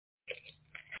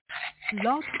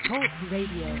Blog Talk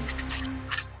Radio.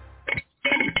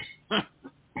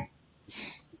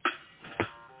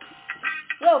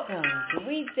 Welcome to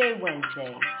Weedsday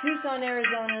Wednesday, Tucson,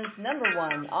 Arizona's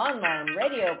 #1 online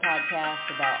radio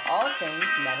podcast about all things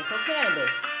medical cannabis.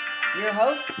 Your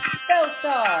host,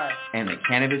 Belle and the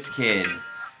Cannabis Kid.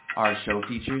 Our show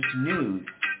features news,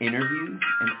 interviews,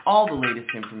 and all the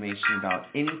latest information about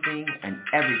anything and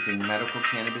everything medical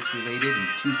cannabis related in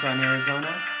Tucson,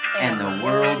 Arizona, and the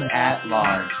world at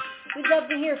large. We'd love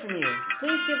to hear from you.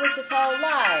 Please give us a call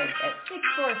live at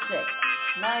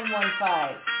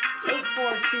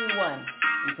 646-915-8421.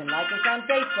 You can like us on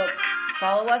Facebook,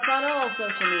 follow us on all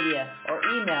social media, or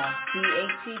email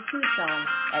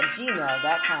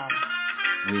thctucson@gmail.com.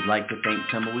 We'd like to thank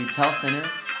Tumbleweeds Health Center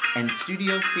and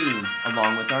Studio C,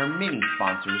 along with our many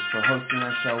sponsors, for hosting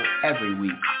our show every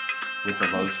week. With the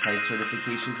lowest price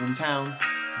certifications in town,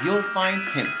 you'll find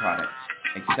hemp products,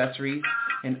 accessories,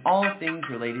 and all things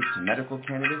related to medical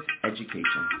cannabis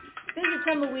education. Visit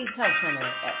Tumbleweeds Health Center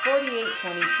at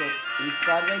 4826 East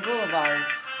Broadway Boulevard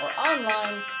or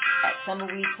online at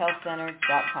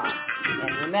tumbleweedshealthcenter.com.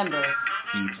 And remember,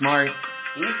 be smart,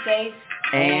 be safe,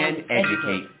 and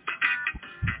educate.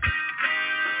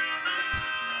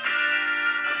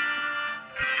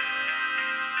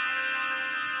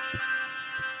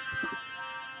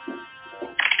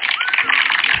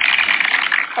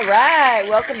 All right,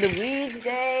 welcome to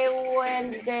Weedsday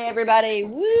Wednesday, everybody.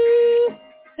 Woo-hoo!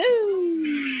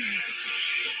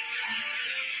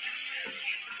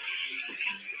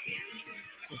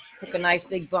 Took a nice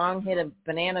big bong, hit a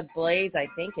banana blaze, I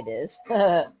think it is.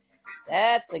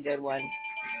 That's a good one.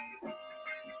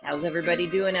 How's everybody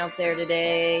doing out there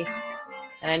today?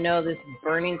 And I know this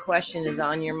burning question is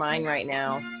on your mind right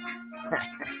now.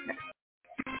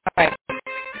 All right,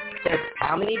 just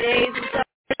how many days until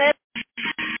it?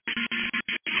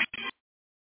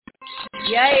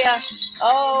 Yeah.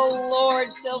 Oh, Lord,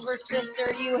 Silver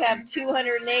Sister, you have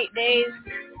 208 days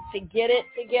to get it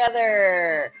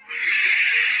together.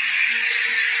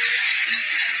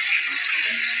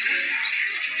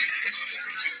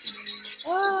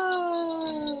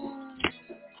 Oh.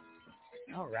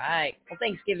 All right. Well,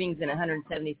 Thanksgiving's in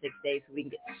 176 days, so we can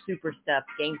get super stuffed,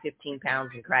 gain 15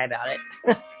 pounds, and cry about it.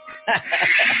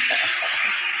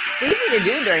 It's easy to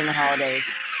do during the holidays.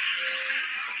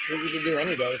 Easy to do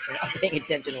any day if you're not paying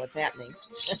attention to what's happening.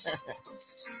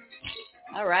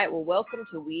 All right, well, welcome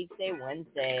to Weedsday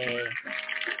Wednesday.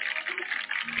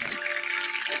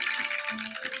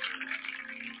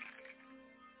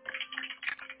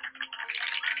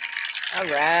 All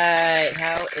right,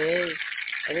 how is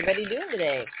everybody doing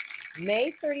today?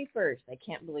 May 31st. I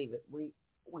can't believe it. We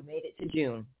made it to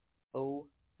June. Oh,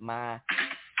 my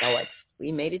God.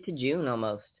 We made it to June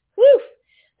almost. Woo!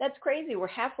 That's crazy. We're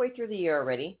halfway through the year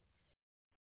already.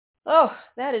 Oh,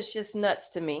 that is just nuts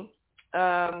to me.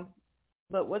 But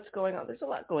what's going on? There's a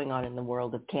lot going on in the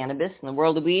world of cannabis, in the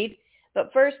world of weed.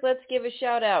 But first, let's give a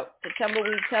shout out to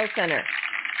Tumbleweeds Health Center,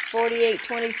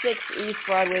 4826 East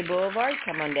Broadway Boulevard.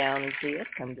 Come on down and see us.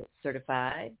 Come get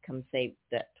certified. Come save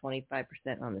that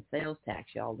 25% on the sales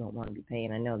tax y'all don't want to be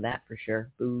paying. I know that for sure.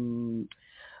 Boo.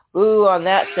 Boo on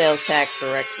that sales tax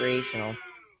for recreational.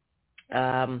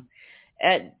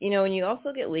 And you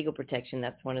also get legal protection.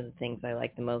 That's one of the things I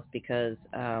like the most because,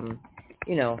 not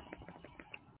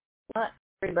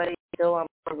everybody's still on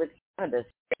board with cannabis.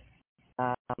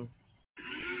 I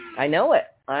know it.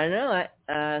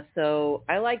 So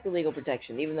I like the legal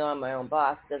protection. Even though I'm my own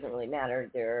boss, it doesn't really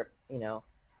matter. There's a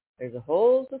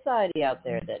whole society out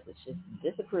there that is just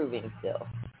disapproving still.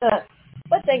 But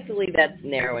thankfully that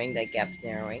gap's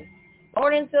narrowing.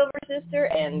 Morning, Silver Sister,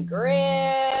 and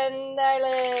Grand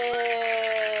Island.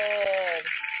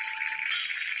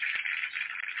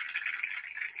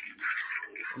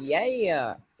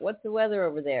 Yeah. What's the weather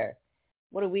over there?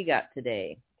 What do we got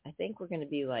today? I think we're going to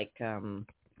be like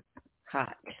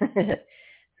hot.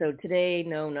 So today,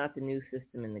 no, not the new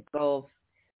system in the Gulf.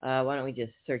 Why don't we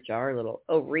just search our little,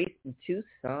 Reese in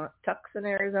Tucson,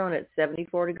 Arizona at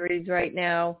 74 degrees right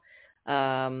now.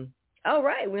 All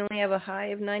right, we only have a high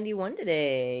of 91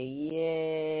 today.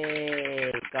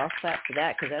 Yay. Golf clap for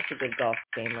that, because that's a good golf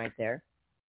game right there.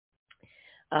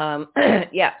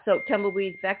 Yeah, so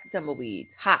tumbleweeds, back to tumbleweeds.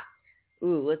 Hot.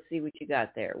 Ooh, let's see what you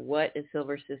got there. What is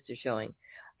Silver Sister showing?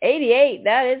 88,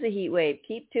 that is a heat wave.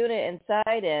 Keep tuna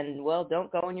inside and, well,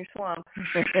 don't go in your swamp.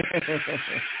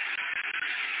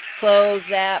 Close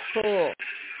that pool.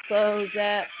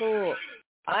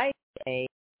 I say,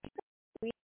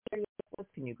 what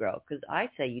can you grow? Because I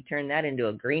say you turn that into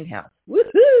a greenhouse.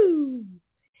 Woohoo!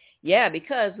 Yeah,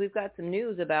 because we've got some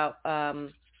news about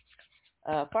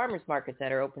farmers markets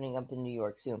that are opening up in New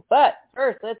York soon. But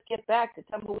first, let's get back to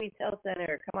Tumbleweeds Health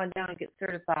Center. Come on down and get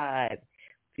certified.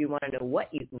 If you want to know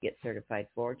what you can get certified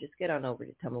for, just get on over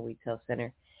to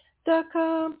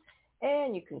tumbleweedshealthcenter.com,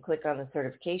 and you can click on the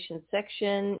certification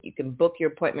section. You can book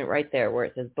your appointment right there where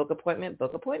it says book appointment,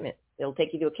 book appointment. It'll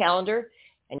take you to a calendar,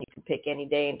 and you can pick any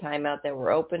day and time out that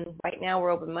we're open. Right now,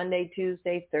 we're open Monday,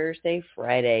 Tuesday, Thursday,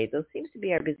 Friday. Those seems to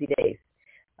be our busy days.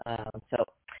 So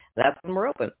that's when we're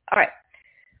open. All right.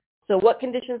 So what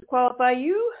conditions qualify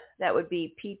you? That would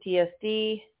be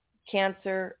PTSD,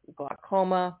 cancer,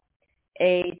 glaucoma,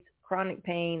 AIDS, chronic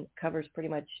pain. Covers pretty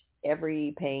much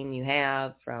every pain you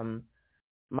have, from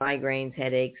migraines,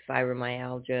 headaches,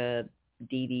 fibromyalgia,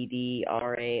 DDD,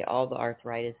 RA, all the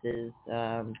arthritises,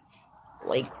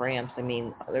 leg cramps. I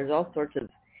mean, there's all sorts of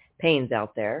pains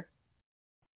out there.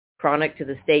 Chronic to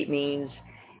the state means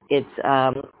it's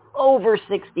over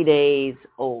 60 days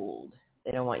old.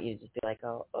 They don't want you to just be like,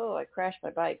 oh, I crashed my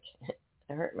bike.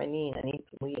 I hurt my knee and I need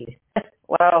some weed.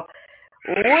 Well,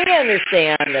 we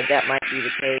understand that might be the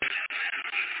case.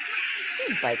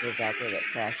 There's bikers out there that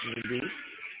crash and weed.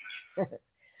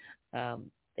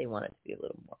 They want it to be a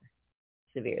little more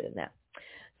severe than that.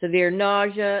 Severe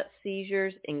nausea,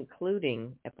 seizures,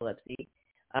 including epilepsy.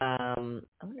 I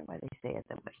wonder why they say it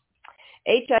that way.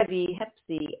 HIV, Hep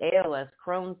C, ALS,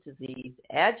 Crohn's disease,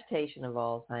 agitation of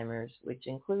Alzheimer's, which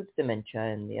includes dementia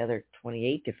and the other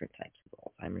 28 different types of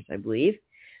Alzheimer's, I believe.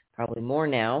 Probably more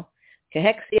now.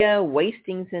 Cachexia,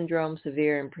 wasting syndrome,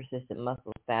 severe and persistent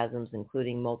muscle spasms,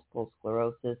 including multiple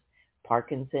sclerosis,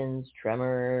 Parkinson's,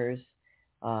 tremors,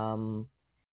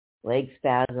 leg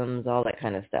spasms, all that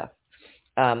kind of stuff.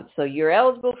 So you're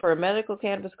eligible for a medical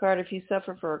cannabis card if you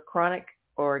suffer from a chronic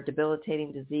or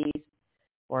debilitating disease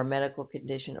or a medical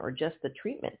condition, or just the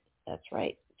treatment. That's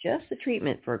right, just the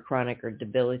treatment for a chronic or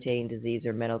debilitating disease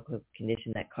or medical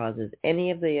condition that causes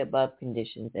any of the above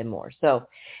conditions and more. So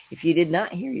if you did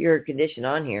not hear your condition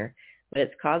on here, but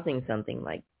it's causing something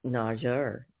like nausea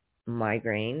or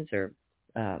migraines or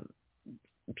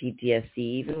PTSD,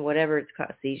 even whatever it's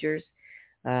called, seizures,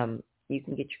 you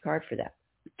can get your card for that.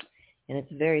 And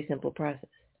it's a very simple process.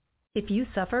 If you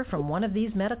suffer from one of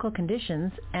these medical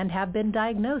conditions and have been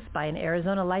diagnosed by an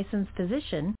Arizona licensed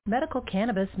physician, medical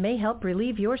cannabis may help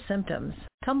relieve your symptoms.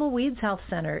 Tumbleweeds Health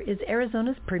Center is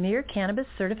Arizona's premier cannabis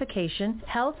certification,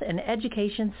 health, and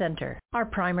education center. Our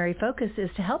primary focus is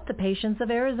to help the patients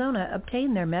of Arizona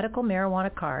obtain their medical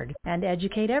marijuana card and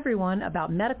educate everyone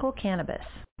about medical cannabis.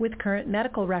 With current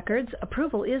medical records,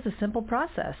 approval is a simple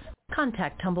process.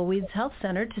 Contact Tumbleweeds Health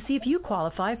Center to see if you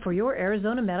qualify for your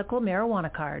Arizona medical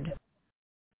marijuana card.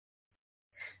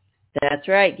 That's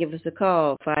right. Give us a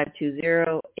call,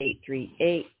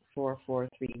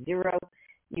 520-838-4430.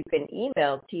 You can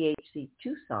email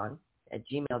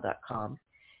thctucson@gmail.com.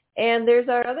 And there's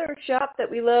our other shop that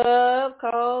we love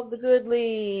called The Good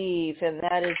Leaf, and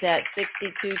that is at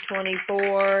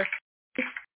 6224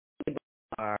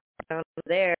 down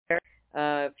there.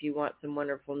 If you want some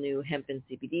wonderful new hemp and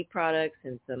CBD products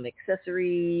and some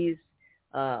accessories,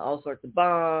 all sorts of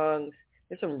bongs.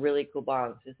 There's some really cool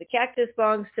bongs. Is the cactus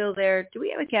bong still there? Do we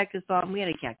have a cactus bong? We had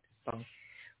a cactus bong,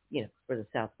 for the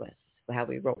Southwest. For how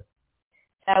we roll.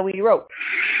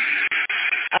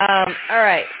 All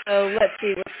right, so let's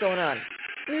see what's going on.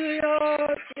 New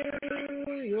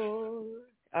York.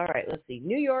 All right, let's see.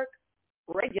 New York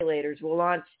regulators will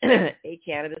launch a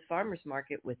cannabis farmers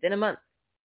market within a month.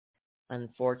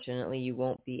 Unfortunately, you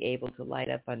won't be able to light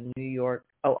up on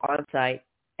on-site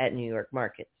at New York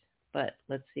markets. But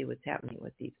let's see what's happening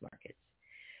with these markets.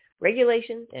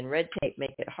 Regulations and red tape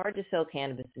make it hard to sell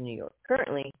cannabis in New York.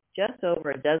 Currently, just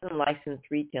over a dozen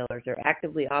licensed retailers are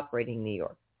actively operating in New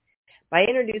York. By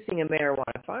introducing a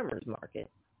marijuana farmers market,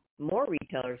 more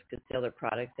retailers could sell their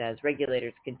products as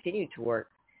regulators continue to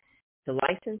work to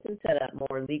license and set up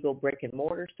more legal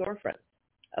brick-and-mortar storefronts.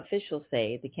 Officials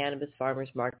say the cannabis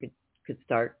farmers market could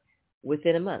start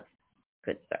within a month.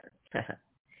 Could start.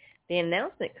 The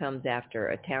announcement comes after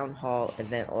a town hall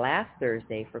event last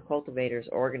Thursday for cultivators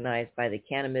organized by the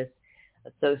Cannabis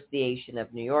Association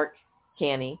of New York,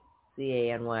 CANY,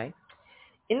 C-A-N-Y.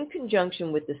 In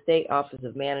conjunction with the State Office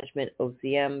of Management,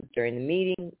 OCM, during the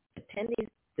meeting, attendees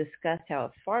discussed how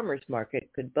a farmers market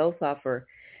could both offer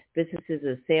businesses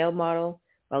a sale model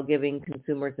while giving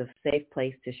consumers a safe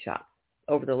place to shop.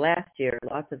 Over the last year,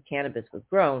 lots of cannabis was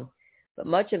grown, but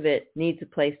much of it needs a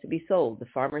place to be sold. The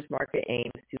farmers market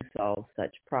aims to solve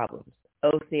such problems.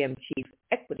 OCM Chief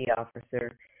Equity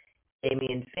Officer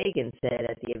Damian Fagan said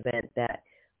at the event that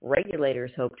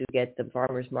regulators hope to get the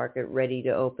farmers market ready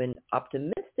to open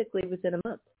optimistically within a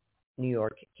month, New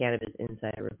York Cannabis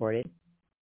Insider reported.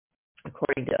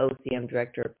 according to OCM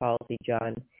Director of Policy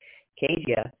John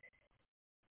Cagia.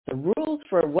 The rules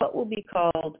for what will be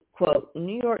called, quote,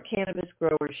 New York Cannabis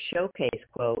Growers Showcase,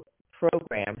 quote,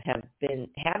 program haven't been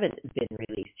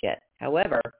released yet.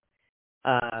 However,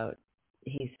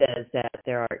 he says that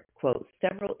there are, quote,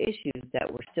 several issues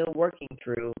that we're still working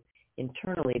through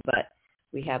internally, but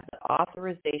we have the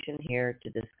authorization here to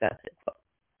discuss it. Quote,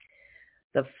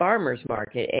 the Farmers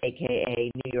Market,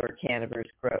 a.k.a. New York Cannabis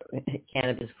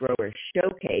Growers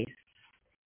Showcase,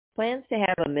 plans to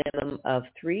have a minimum of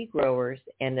 3 growers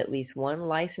and at least 1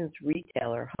 licensed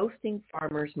retailer hosting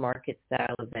farmers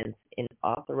market-style events in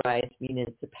authorized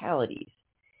municipalities.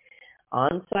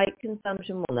 On-site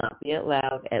consumption will not be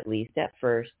allowed, at least at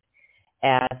first,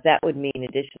 as that would mean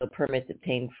additional permits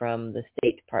obtained from the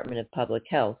State Department of Public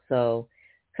Health, so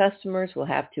customers will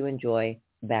have to enjoy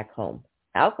back home.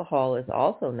 Alcohol is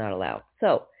also not allowed.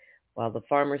 So, while the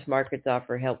farmers markets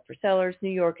offer help for sellers, New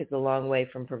York is a long way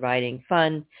from providing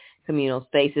fun, communal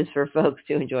spaces for folks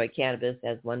to enjoy cannabis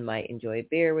as one might enjoy a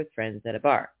beer with friends at a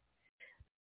bar.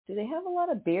 Do they have a lot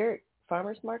of beer at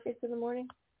farmers markets in the morning?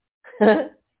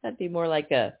 That'd be more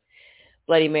like a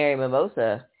Bloody Mary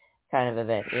mimosa kind of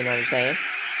event, you know what I'm saying?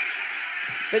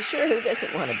 But sure, who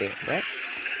doesn't want a beer, right?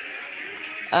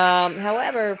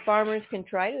 However, farmers can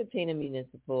try to obtain a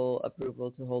municipal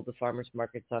approval to hold the farmers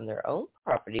markets on their own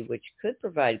property, which could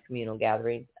provide communal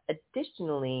gatherings.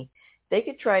 Additionally, they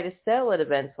could try to sell at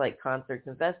events like concerts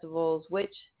and festivals,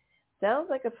 which sounds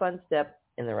like a fun step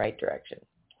in the right direction.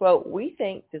 Quote, we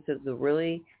think this is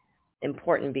really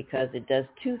important because it does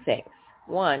 2 things.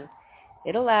 1,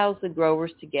 it allows the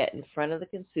growers to get in front of the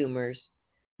consumers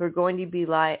who are going to be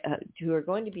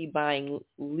buying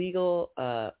legal,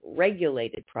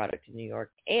 regulated product in New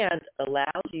York, and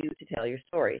allows you to tell your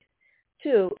stories.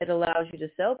 2, it allows you to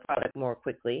sell product more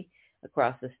quickly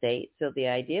across the state. So the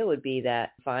idea would be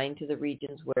that fine to the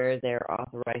regions where they're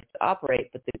authorized to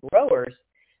operate, but the growers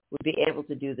would be able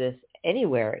to do this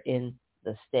anywhere in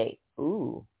the state.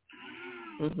 Ooh.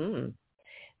 Mm-hmm.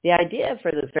 The idea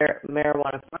for the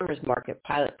marijuana farmers market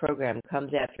pilot program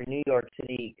comes after New York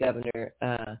City Governor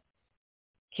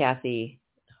Kathy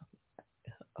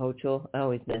Hochul, I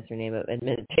always mess her name up,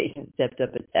 administration stepped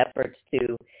up its efforts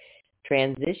to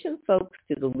transition folks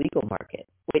to the legal market,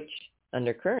 which,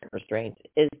 under current restraints,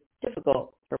 is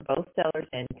difficult for both sellers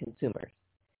and consumers.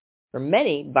 For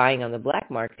many, buying on the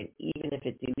black market, even if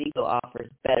it's illegal,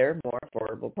 offers better, more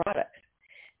affordable products,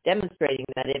 demonstrating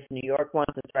that if New York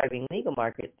wants a thriving legal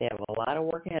market, they have a lot of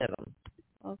work ahead of them.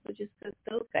 Also, just because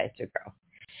those guys to grow.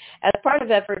 As part of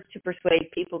efforts to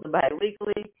persuade people to buy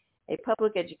legally, a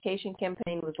public education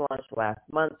campaign was launched last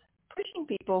month, pushing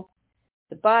people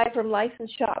to buy from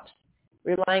licensed shops,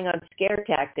 relying on scare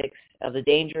tactics of the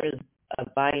dangers of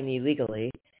buying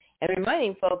illegally, and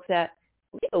reminding folks that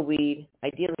legal weed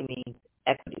ideally means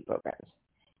equity programs.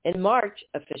 In March,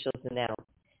 officials announced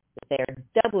that they are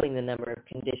doubling the number of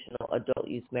conditional adult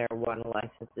use marijuana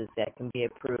licenses that can be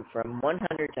approved from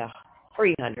 100 to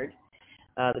 300.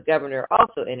 The governor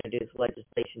also introduced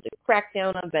legislation to crack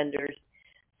down on vendors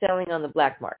selling on the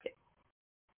black market.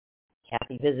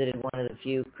 Kathy visited one of the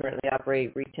few currently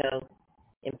operating retail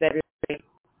in February.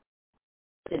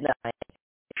 Denied.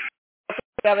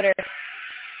 Governor,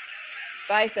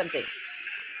 buy something.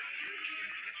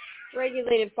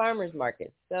 Regulated farmers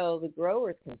markets, so the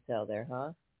growers can sell there,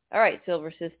 huh? All right,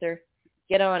 Silver Sister,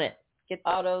 get on it. Get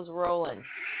autos rolling.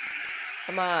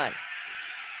 Come on.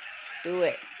 Do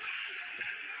it.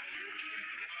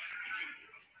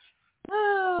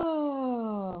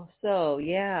 Oh, so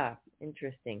yeah,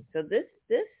 interesting. So this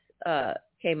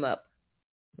came up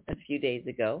a few days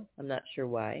ago. I'm not sure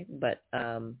why, but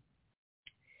the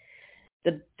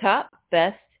top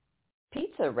best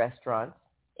pizza restaurants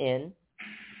in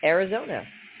Arizona.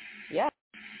 Yeah.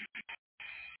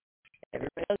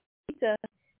 Everybody loves pizza.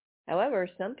 However,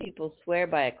 some people swear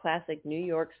by a classic New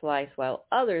York slice, while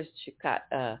others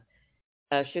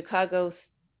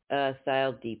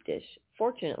Chicago-style deep dish.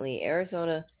 Fortunately,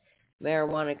 Arizona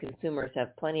marijuana consumers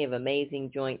have plenty of amazing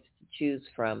joints to choose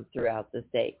from throughout the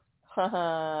state.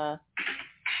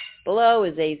 Below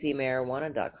is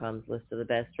azmarijuana.com's list of the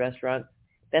best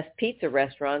pizza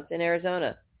restaurants in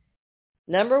Arizona.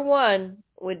 Number 1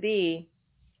 would be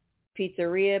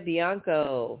Pizzeria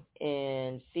Bianco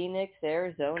in Phoenix,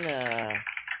 Arizona.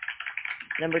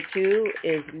 Number 2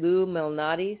 is Lou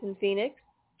Malnati's in Phoenix.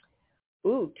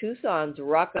 Tucson's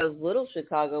Rocco's Little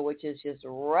Chicago, which is just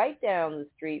right down the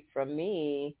street from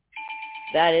me.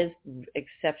 That is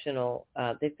exceptional.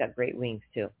 They've got great wings,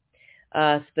 too.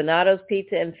 Spinato's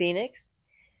Pizza in Phoenix.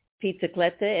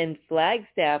 Pizzacletta in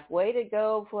Flagstaff. Way to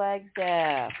go,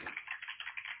 Flagstaff.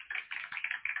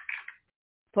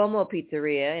 Pomo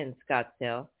Pizzeria in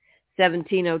Scottsdale.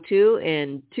 1702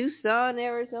 in Tucson,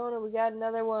 Arizona. We got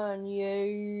another one.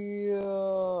 Yeah.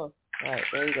 All right,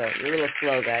 there you go. You're a little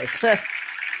slow, guys.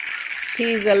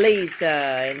 Pizza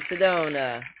Lisa in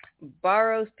Sedona.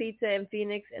 Barro's Pizza in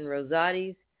Phoenix and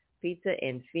Rosati's Pizza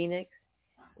in Phoenix.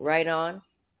 Right on.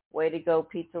 Way to go,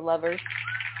 pizza lovers.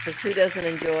 Because who doesn't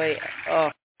enjoy,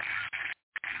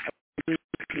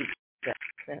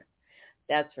 pizza?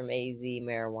 That's from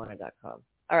azmarijuana.com.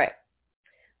 All right.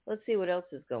 Let's see what else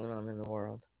is going on in the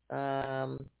world.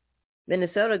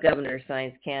 Minnesota governor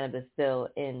signs cannabis bill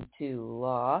into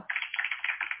law.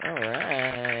 All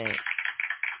right.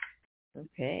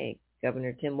 Okay.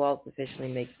 Governor Tim Walz officially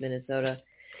makes Minnesota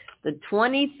the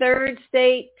 23rd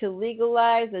state to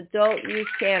legalize adult use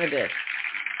cannabis.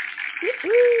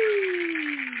 Woo-hoo!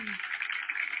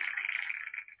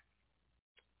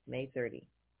 May 30.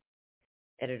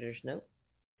 Editor's note.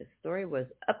 The story was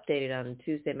updated on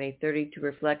Tuesday, May 30, to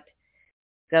reflect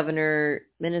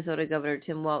Minnesota Governor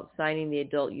Tim Walz signing the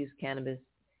adult use cannabis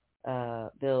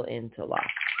bill into law.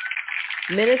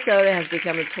 Minnesota has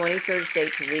become the 23rd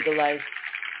state to legalize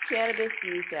cannabis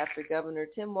use after Governor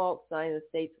Tim Walz signed the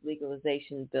state's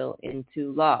legalization bill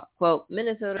into law. Quote,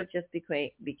 Minnesota just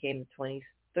became the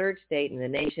 23rd state in the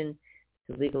nation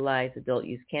to legalize adult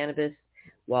use cannabis,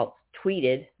 Walz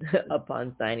tweeted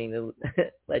upon signing the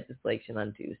legislation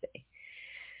on Tuesday.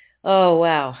 Oh,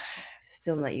 wow.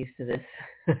 Still not used to this.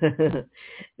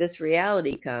 This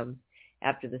reality comes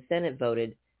after the Senate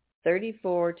voted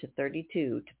 34 to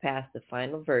 32 to pass the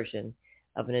final version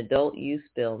of an adult use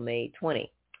bill May 20,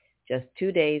 just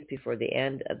 2 days before the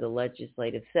end of the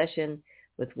legislative session,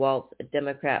 with Walz, a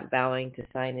Democrat, vowing to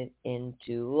sign it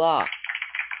into law.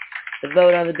 The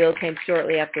vote on the bill came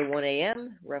shortly after 1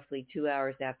 a.m., roughly 2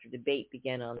 hours after debate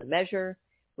began on the measure,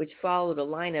 which followed a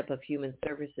lineup of human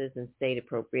services and state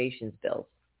appropriations bills.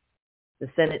 The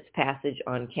Senate's passage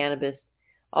on cannabis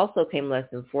also came less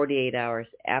than 48 hours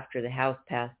after the House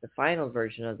passed the final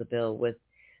version of the bill, with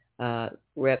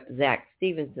Rep. Zach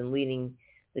Stevenson leading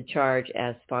the charge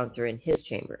as sponsor in his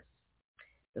chamber.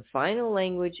 The final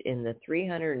language in the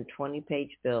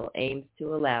 320-page bill aims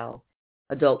to allow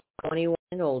adults 21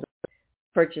 and older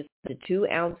purchase up to 2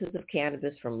 ounces of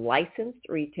cannabis from licensed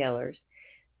retailers,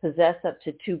 possess up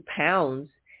to 2 pounds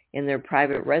in their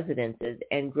private residences,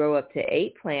 and grow up to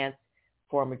 8 plants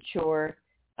for mature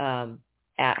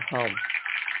at home.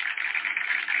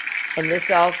 And this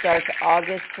all starts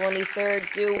August 23rd.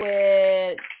 Do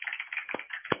it!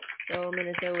 Go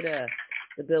Minnesota.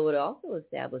 The bill would also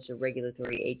establish a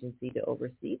regulatory agency to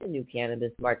oversee the new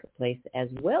cannabis marketplace, as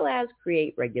well as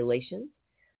create regulations,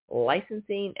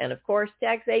 licensing, and of course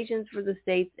taxations for the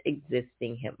state's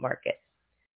existing hemp market.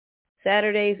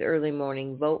 Saturday's early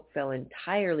morning vote fell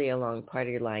entirely along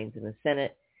party lines in the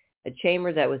Senate, a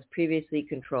chamber that was previously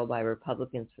controlled by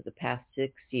Republicans for the past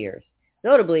 6 years.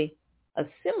 Notably, a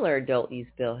similar adult use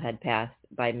bill had passed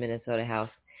by Minnesota House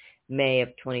May of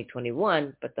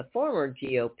 2021, but the former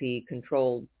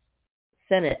GOP-controlled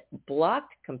Senate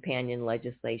blocked companion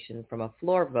legislation from a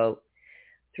floor vote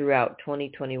throughout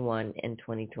 2021 and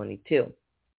 2022.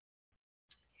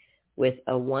 With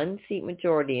a 1-seat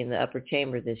majority in the upper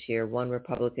chamber this year, 1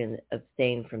 Republican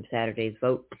abstained from Saturday's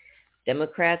vote.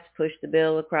 Democrats pushed the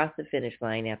bill across the finish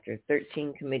line after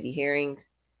 13 committee hearings,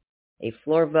 a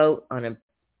floor vote on a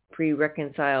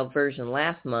pre-reconciled version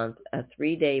last month, a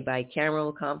 3-day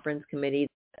bicameral conference committee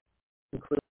that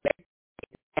included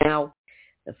now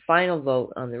the final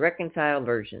vote on the reconciled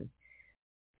version.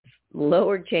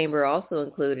 Lower chamber also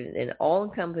included an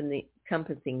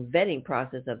all-encompassing vetting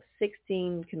process of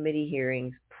 16 committee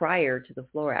hearings prior to the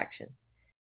floor action.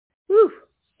 Whew!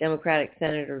 Democratic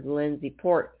Senator Lindsey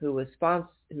Port, who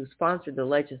sponsored the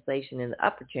legislation in the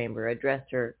upper chamber, addressed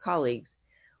her colleagues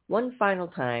one final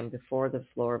time before the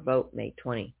floor vote May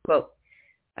 20. Quote,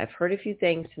 I've heard a few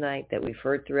things tonight that we've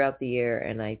heard throughout the year,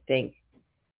 and I think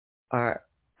are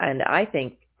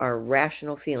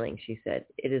rational feelings, she said.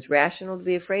 It is rational to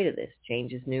be afraid of this.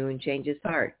 Change is new and change is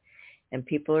hard. And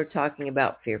people are talking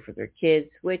about fear for their kids,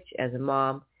 which, as a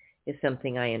mom, is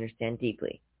something I understand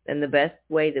deeply. And the best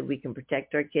way that we can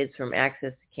protect our kids from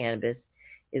access to cannabis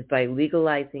is by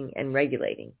legalizing and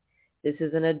regulating. This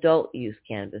is an adult use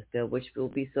cannabis bill, which will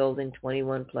be sold in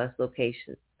 21 plus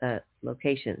locations. The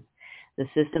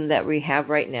system that we have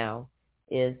right now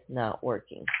is not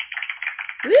working.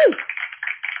 Woo!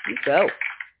 You go.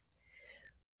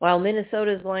 While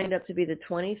Minnesota is lined up to be the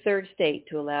 23rd state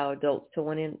to allow adults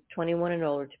 21 and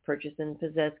older to purchase and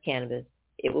possess cannabis,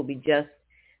 it will be just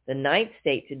the 9th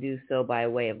state to do so by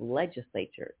way of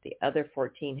legislature. The other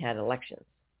 14 had elections.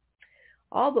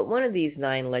 All but one of these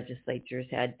 9 legislatures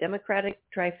had Democratic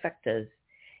trifectas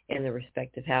in the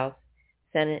respective House,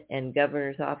 Senate, and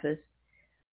governor's office.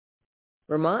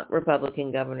 Vermont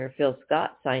Republican Governor Phil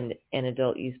Scott signed an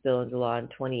adult use bill into law in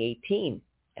 2018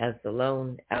 as the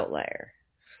lone outlier.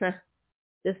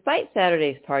 Despite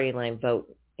Saturday's party line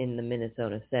vote in the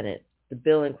Minnesota Senate, the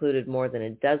bill included more than a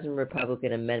dozen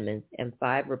Republican amendments and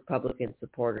 5 Republican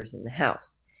supporters in the House.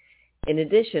 In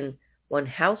addition, 1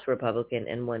 House Republican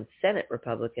and 1 Senate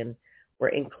Republican were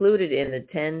included in the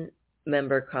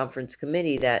 10-member conference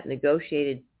committee that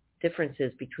negotiated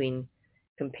differences between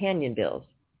companion bills.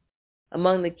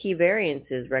 Among the key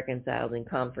variances reconciled in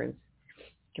conference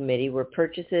committee were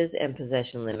purchases and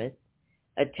possession limits,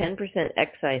 a 10%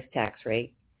 excise tax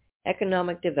rate,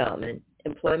 economic development,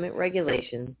 employment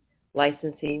regulations,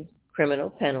 licensing, criminal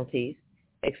penalties,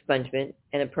 expungement,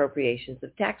 and appropriations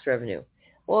of tax revenue.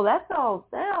 Well, that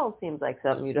all seems like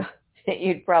something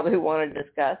you'd probably want to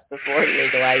discuss before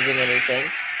legalizing anything.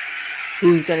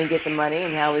 Who's going to get the money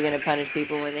and how are we going to punish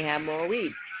people when they have more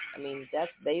weed? I mean,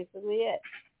 that's basically it.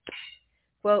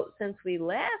 Quote, since we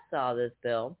last saw this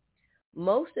bill,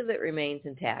 most of it remains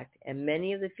intact, and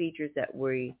many of the features that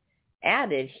we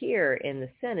added here in the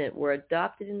Senate were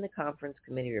adopted in the conference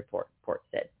committee report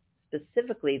said.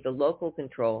 Specifically, the local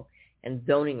control and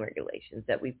zoning regulations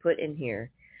that we put in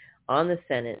here on the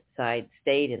Senate side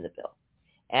stayed in the bill,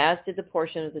 as did the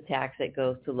portion of the tax that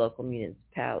goes to local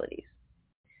municipalities.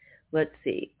 Let's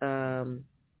see. Are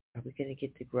we going to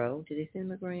get to grow? Did they say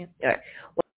we're growing up? All right.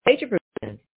 Well, major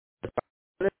provisions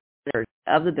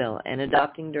of the bill and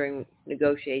adopting during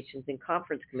negotiations in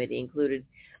conference committee included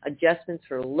adjustments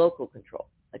for local control,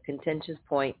 a contentious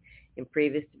point in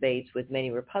previous debates with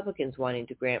many Republicans wanting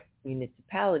to grant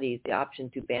municipalities the option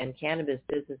to ban cannabis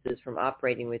businesses from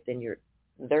operating within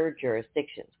their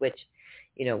jurisdictions, which,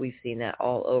 we've seen that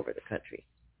all over the country.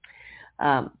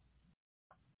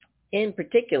 In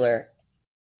particular,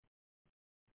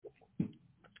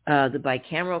 the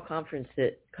bicameral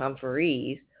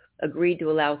conferees agreed to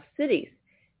allow cities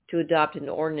to adopt an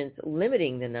ordinance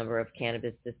limiting the number of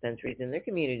cannabis dispensaries in their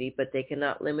community, but they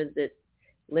cannot limit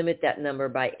that number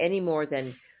by any more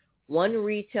than 1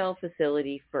 retail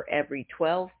facility for every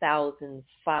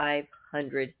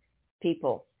 12,500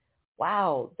 people.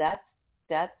 Wow, that's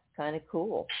kind of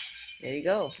cool. There you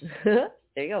go.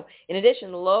 There you go. In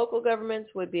addition, local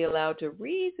governments would be allowed to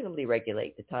reasonably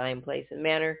regulate the time, place, and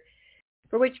manner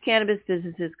for which cannabis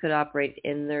businesses could operate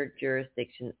in their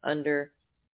jurisdiction under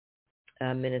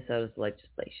Minnesota's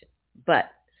legislation.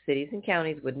 But cities and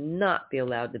counties would not be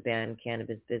allowed to ban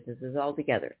cannabis businesses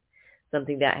altogether,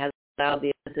 something that has allowed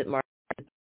the illicit market in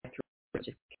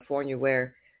California,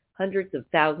 where hundreds of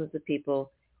thousands of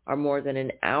people are more than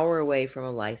an hour away from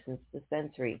a licensed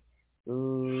dispensary.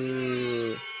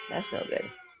 Ooh, that's no good.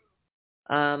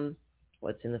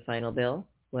 What's in the final bill?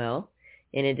 Well,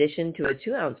 in addition to a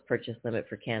 2-ounce purchase limit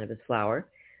for cannabis flower,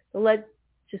 the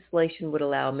legislation would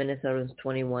allow Minnesotans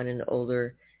 21 and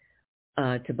older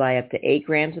to buy up to 8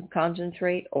 grams of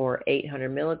concentrate or 800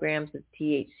 milligrams of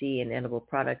THC in edible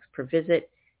products per visit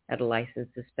at a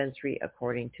licensed dispensary,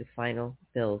 according to final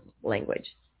bill's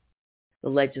language. The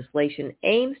legislation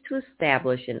aims to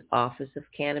establish an Office of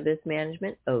Cannabis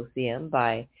Management, OCM,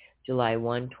 by July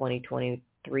 1,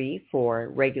 2023 for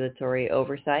regulatory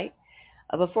oversight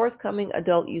of a forthcoming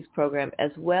adult use program, as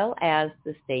well as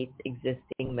the state's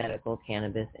existing medical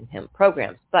cannabis and hemp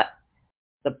programs. But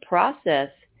the process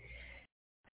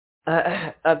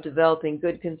of developing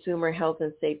good consumer health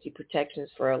and safety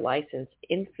protections for a licensed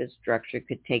infrastructure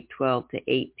could take 12 to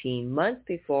 18 months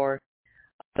before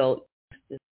adult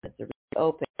use dispensaries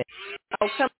open. Oh,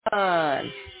 come on.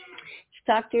 Just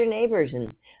talk to your neighbors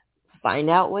and find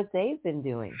out what they've been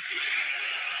doing.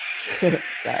 Sorry,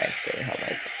 I couldn't help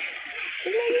myself.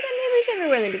 You got neighbors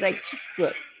everywhere. They'd be like,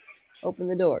 look, open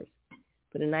the doors.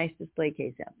 Put a nice display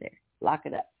case out there. Lock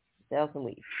it up. Sell some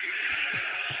weed.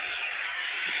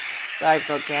 Sorry,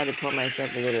 folks, I had to pour myself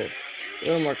a little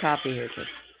more coffee here. Cause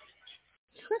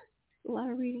a lot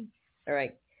of reading. All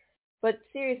right. But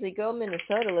seriously, go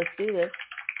Minnesota. Let's do this.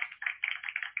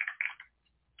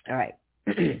 All right.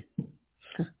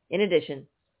 In addition,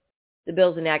 the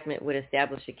bill's enactment would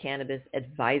establish a cannabis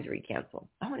advisory council.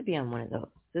 I want to be on one of those.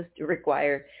 This to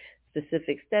require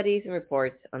specific studies and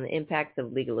reports on the impacts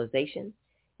of legalization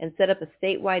and set up a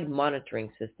statewide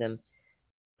monitoring system.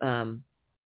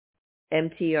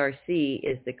 MTRC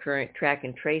is the current track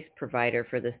and trace provider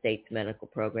for the state's medical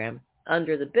program.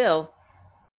 Under the bill,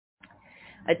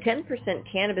 a 10%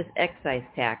 cannabis excise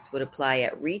tax would apply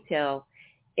at retail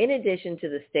in addition to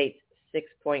the state's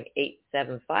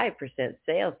 6.875%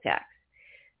 sales tax.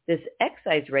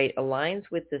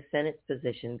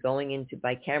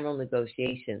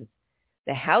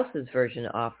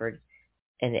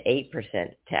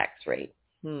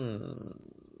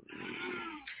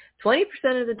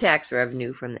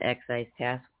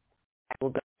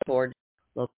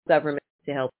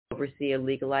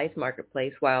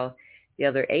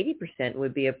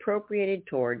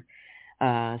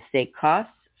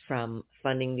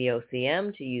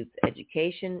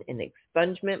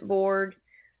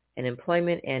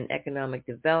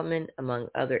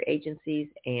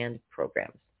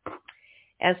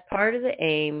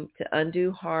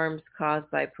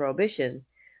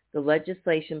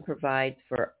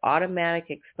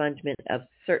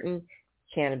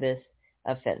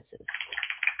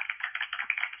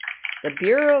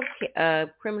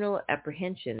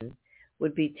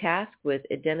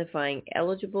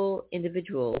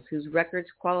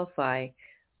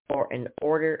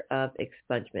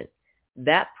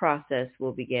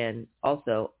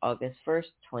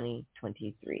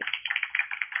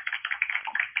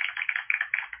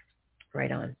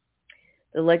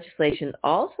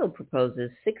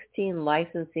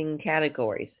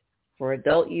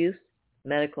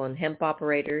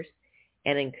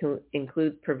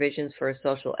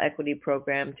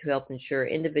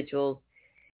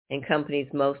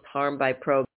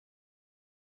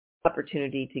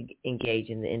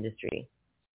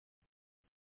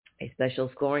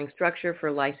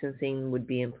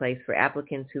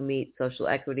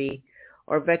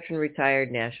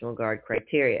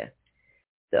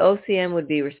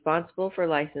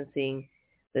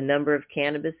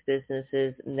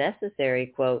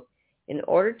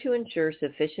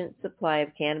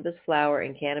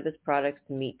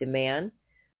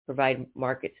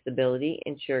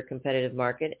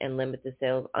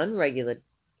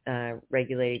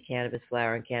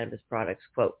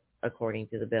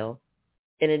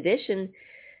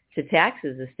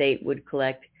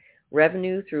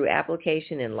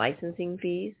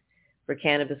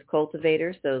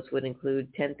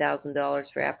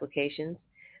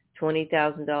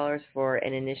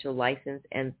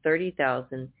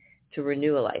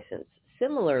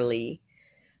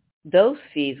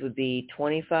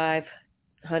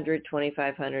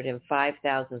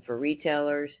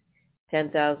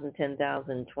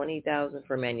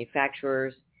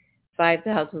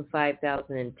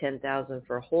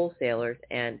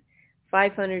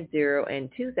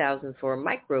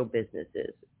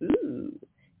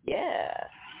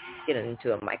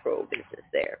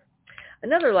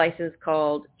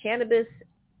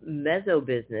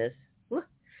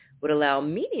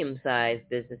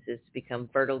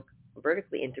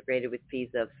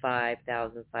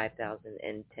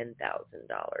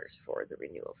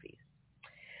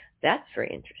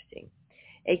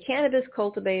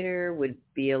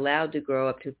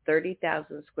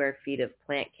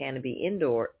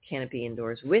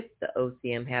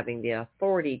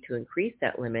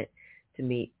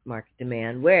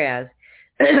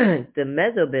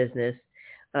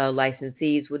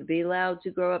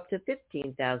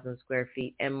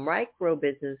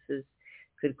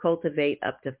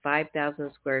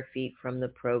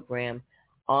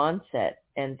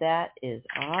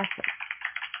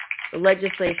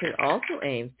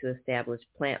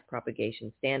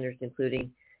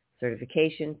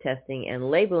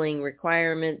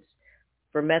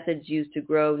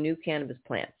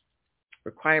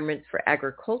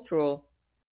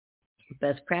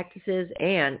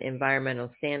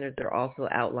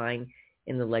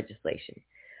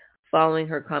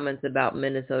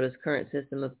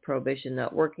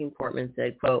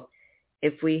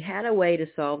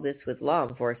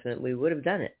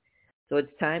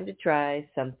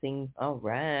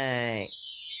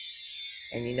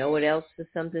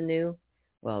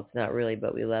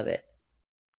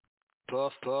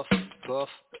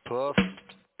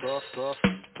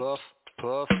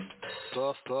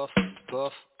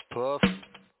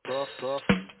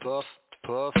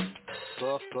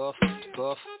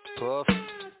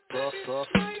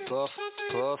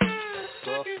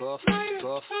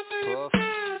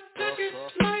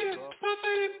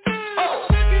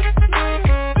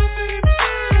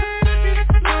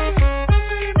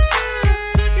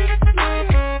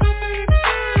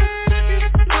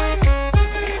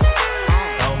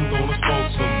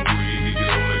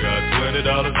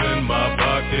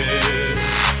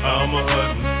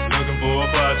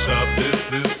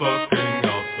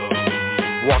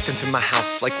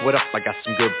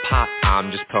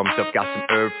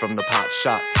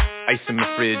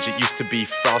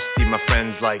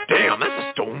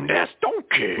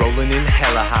 Okay. Rolling in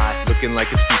hella high, looking like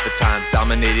it's FIFA time.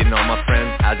 Dominating all my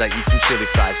friends as I eat some chili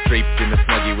fries. Draped in a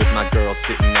snuggie with my girl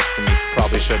sitting next to me.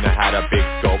 Probably shouldn't have had a big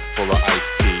gulp full of iced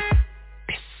tea.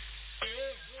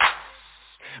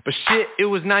 But shit, it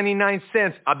was 99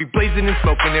 cents. I'll be blazing and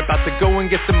smoking, about to go and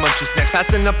get some munchies next.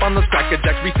 Passing up on those Cracker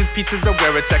Jacks, Reese's Pieces of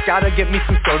where it's at. Gotta get me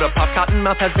some soda pop,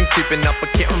 Cottonmouth has been creeping up, but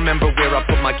can't remember where I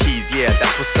put my keys. Yeah,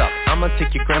 that's what's up. I'ma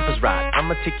take your grandpa's ride,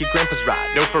 I'ma take your grandpa's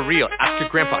ride. No, for real, ask your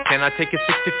grandpa, can I take a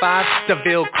 65?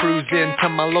 Seville cruising to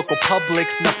my local Publix.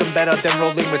 Nothing better than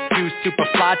rolling with two super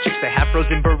fly chicks. They have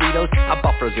frozen burritos, I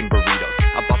bought frozen burritos.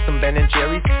 I bought some Ben and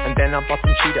Jerry's, and then I bought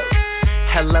some Cheetos.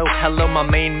 Hello, my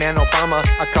main man Obama.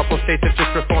 A couple states have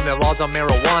just reformed their laws on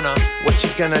marijuana. What you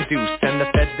gonna do, send the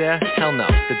feds there? Hell no,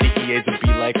 the DEAs would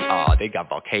be like, aw, they got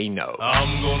volcanoes.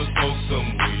 I'm gonna smoke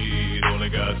some weed, only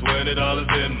got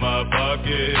 $20 in my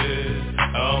pocket.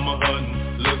 I'm a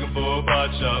hunting, looking for a pot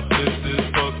shop, this is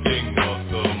fucking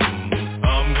awesome.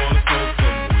 I'm gonna smoke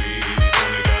some weed,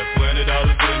 only got $20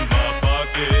 in my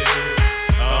pocket.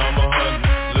 I'm a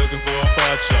hunting, looking for a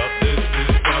pot shop, this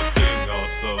is fucking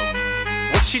awesome.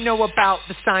 What you know about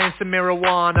the science of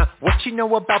marijuana? What you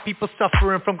know about people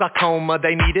suffering from glaucoma?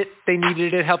 They need it,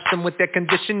 it helps them with their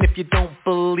condition. If you don't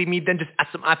believe me, then just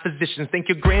ask some eye physicians. Thank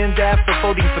your granddad for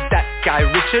voting for that guy.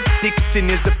 Richard Nixon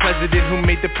is the president who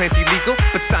made the plant illegal,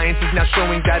 but science is now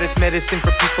showing that it's medicine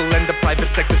for people, and the private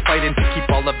sector's fighting to keep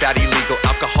all of that illegal.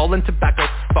 Alcohol and tobacco,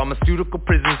 pharmaceutical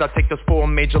prisons. I'll take those 4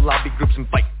 major lobby groups and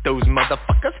fight those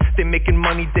motherfuckers. They're making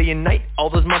money day and night, all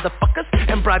those motherfuckers,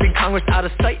 and bribing Congress out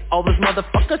of sight, all those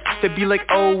motherfuckers. They'd be like,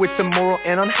 oh, it's immoral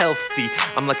and unhealthy.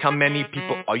 I'm like, how many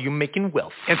people are you making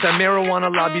wealth?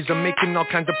 Anti-marijuana lobbies are making all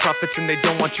kinds of profits, and they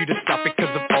don't want you to stop because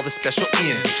of all the special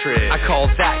interest. I call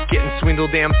that getting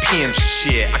swindled and pimped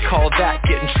shit. I call that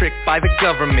getting tricked by the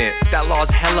government. That law's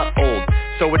hella old,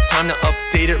 so it's time to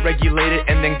update it, regulate it,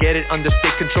 and then get it under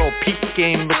state control. Peak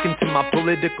game, look into my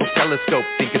political telescope.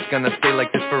 Think it's gonna stay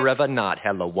like this forever? Not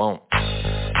hella won't.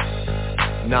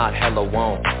 Not hella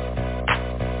won't.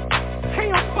 Hey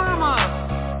Obama,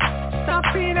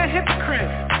 stop being a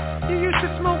hypocrite. You used to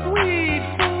smoke weed,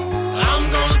 fool. I'm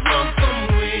gonna smoke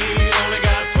some weed, only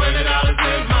got $20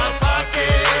 in my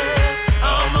pocket.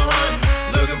 I'm a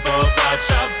hunting, looking for a pot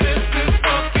shop, this is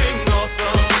fucking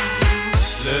awesome.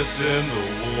 Let's end the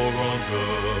war on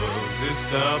drugs, it's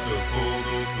time to pull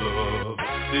the plug.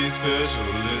 These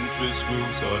special interest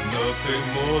groups are nothing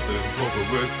more than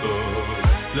corporate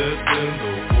thugs. Let's end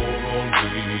the war on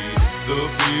weed, the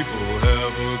people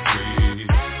have agreed.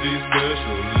 These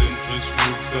special interest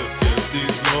groups have kept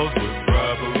these laws with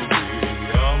bribery.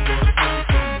 I'm gonna smoke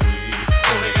some weed,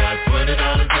 only got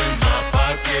 $20 in my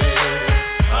pocket.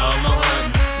 I'm a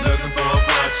hunting, looking for a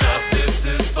pot shop, this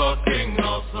is fucking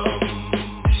awesome.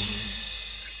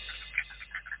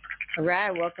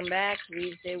 Alright, welcome back to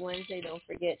Weedsday Wednesday. Don't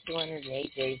forget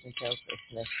 208 days until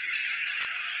Christmas.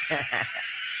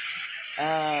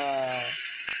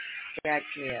 Cracks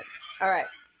me up. Alright,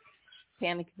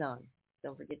 panic is on.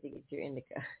 Don't forget to get your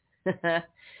indica.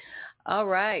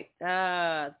 Alright,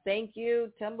 thank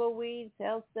you, Tumbleweeds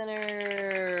Health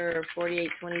Center,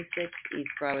 4826 East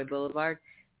Broadway Boulevard.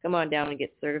 Come on down and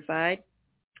get certified.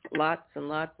 Lots and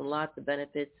lots and lots of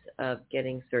benefits of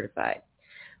getting certified.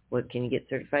 What can you get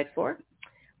certified for?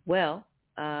 Well,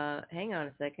 hang on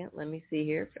a second. Let me see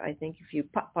here. I think if you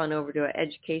pop on over to our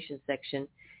education section,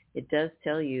 it does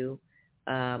tells you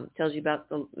about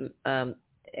the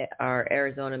our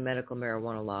Arizona medical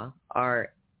marijuana law.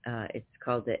 It's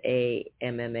called the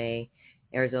AMMA,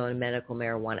 Arizona Medical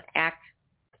Marijuana Act.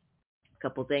 A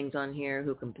couple things on here: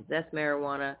 who can possess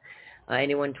marijuana,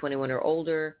 anyone 21 or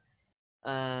older,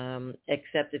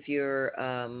 except if you're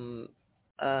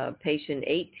patient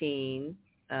 18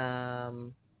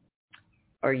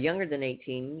 or younger than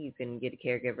 18, you can get a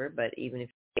caregiver. But even if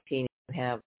you're 18 and you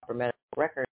have proper medical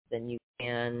records, then you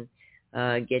can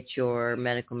get your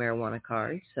medical marijuana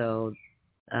card. So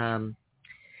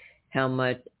how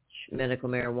much medical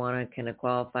marijuana can a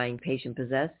qualifying patient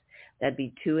possess? That'd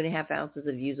be 2.5 ounces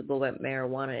of usable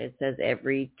marijuana, it says,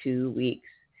 every 2 weeks.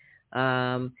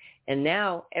 And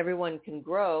now everyone can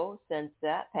grow since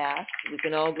that passed. We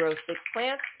can all grow 6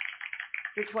 plants.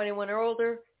 If you're 21 or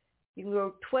older, you can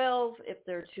grow 12 if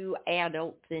there are 2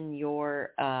 adults in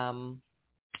your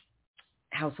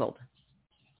household.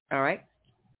 All right?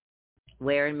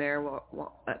 Where in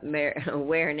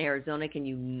Arizona can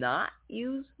you not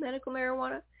use medical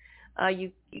marijuana?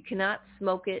 You cannot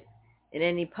smoke it in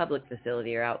any public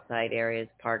facility or outside areas,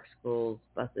 parks, schools,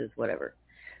 buses, whatever.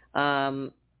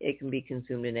 It can be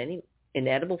consumed in any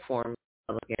inedible form in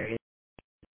public areas.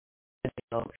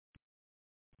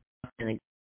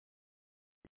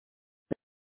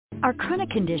 Are chronic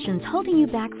conditions holding you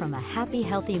back from a happy,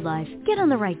 healthy life? Get on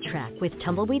the right track with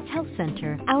Tumbleweeds Health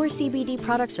Center. Our CBD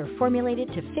products are formulated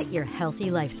to fit your healthy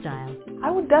lifestyle.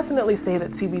 I would definitely say that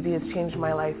CBD has changed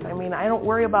my life. I mean, I don't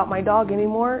worry about my dog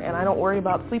anymore, and I don't worry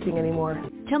about sleeping anymore.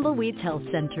 Tumbleweeds Health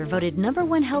Center, voted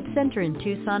 #1 health center in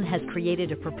Tucson, has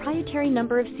created a proprietary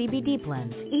number of CBD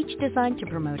blends, each designed to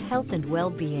promote health and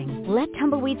well-being. Let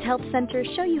Tumbleweeds Health Center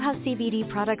show you how CBD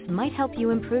products might help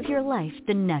you improve your life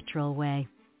the natural way.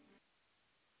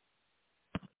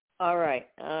 All right.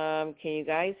 Can you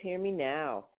guys hear me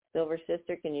now? Silver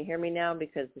Sister, can you hear me now?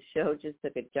 Because the show just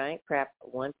took a giant crap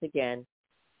once again.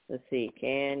 Let's see.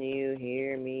 Can you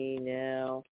hear me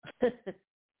now?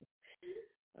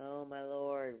 Oh, my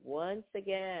Lord. Once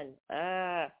again.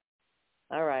 All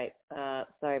right.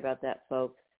 Sorry about that,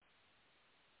 folks.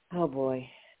 Oh, boy.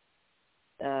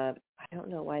 I don't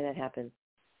know why that happened.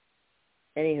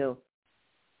 Anywho,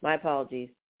 my apologies.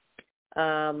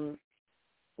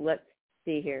 Let's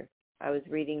see here. I was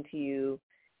reading to you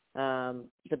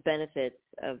the benefits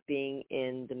of being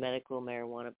in the medical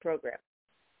marijuana program.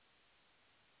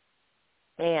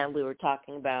 And we were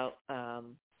talking about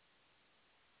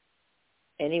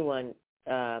anyone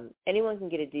can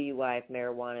get a DUI if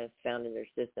marijuana is found in their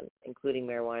system, including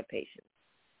marijuana patients.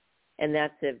 And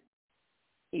that's if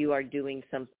you are doing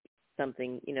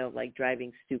something, like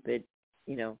driving stupid,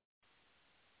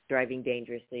 driving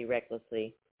dangerously,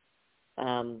 recklessly.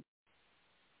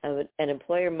 An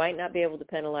employer might not be able to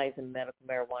penalize a medical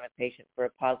marijuana patient for a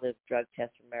positive drug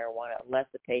test for marijuana unless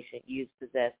the patient used,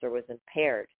 possessed, or was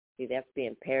impaired. See, they have to be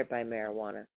impaired by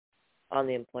marijuana on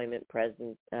the employment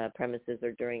premises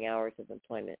or during hours of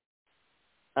employment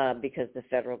because the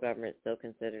federal government still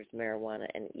considers marijuana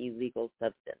an illegal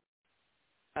substance.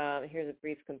 Here's a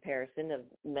brief comparison of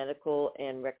medical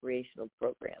and recreational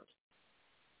programs.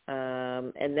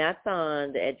 And that's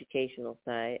on the educational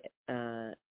side,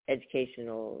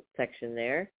 educational section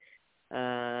there.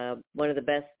 One of the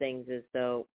best things is,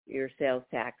 though, your sales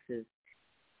tax is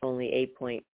only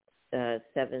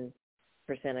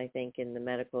 8.7%, I think, in the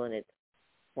medical, and it's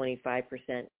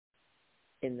 25%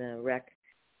 in the rec.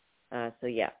 So,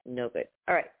 yeah, no good.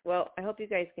 All right. Well, I hope you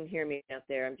guys can hear me out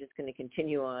there. I'm just going to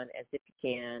continue on as if you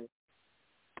can.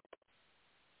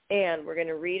 And we're going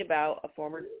to read about a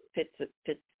former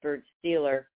Pittsburgh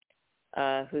Steeler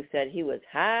who said he was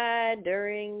high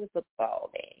during the football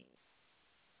game.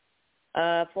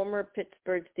 Former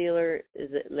Pittsburgh Steeler,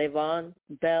 is it Le'Veon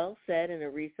Bell, said in a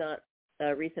recent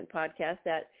podcast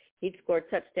that he'd score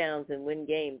touchdowns and win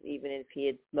games even if he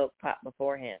had smoked pot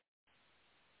beforehand.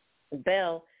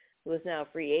 Bell, who is now a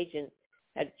free agent,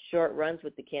 had short runs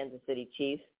with the Kansas City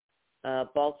Chiefs,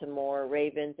 Baltimore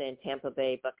Ravens, and Tampa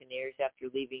Bay Buccaneers after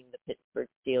leaving the Pittsburgh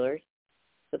Steelers,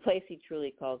 the place he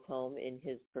truly calls home in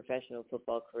his professional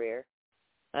football career.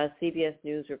 CBS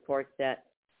News reports that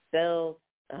Bell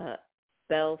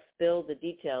spilled the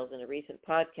details in a recent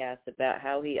podcast about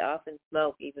how he often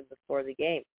smoked even before the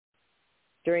game.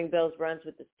 During Bell's runs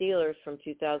with the Steelers from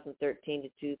 2013 to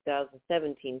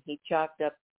 2017, he chalked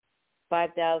up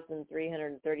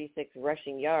 5,336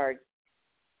 rushing yards,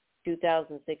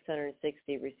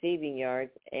 2,660 receiving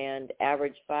yards, and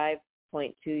averaged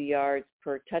 5.2 yards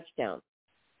per touchdown.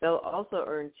 Bell also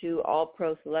earned 2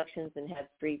 All-Pro selections and had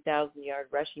 3,000-yard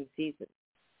rushing seasons.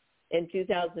 In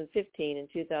 2015 and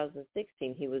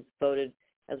 2016, he was voted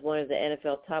as one of the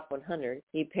NFL Top 100.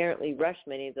 He apparently rushed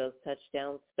many of those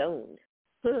touchdowns stoned.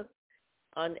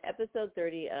 On episode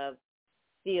 30 of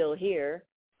Steel Here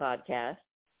podcast,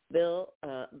 Bell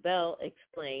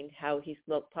explained how he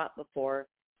smoked pot before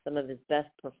some of his best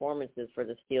performances for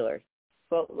the Steelers.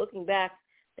 Quote, looking back,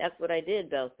 that's what I did,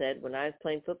 Bell said. When I was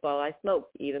playing football, I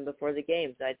smoked even before the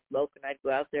games. I'd smoke and I'd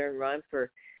go out there and run for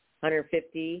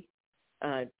 150,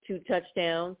 2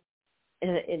 touchdowns.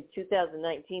 In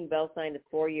 2019, Bell signed a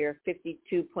 4-year,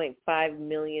 $52.5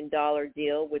 million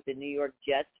deal with the New York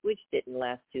Jets, which didn't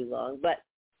last too long. But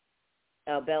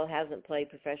Bell hasn't played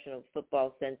professional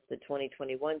football since the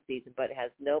 2021 season, but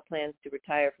has no plans to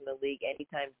retire from the league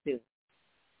anytime soon.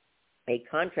 A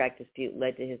contract dispute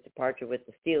led to his departure with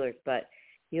the Steelers, but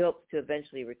he hopes to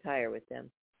eventually retire with them.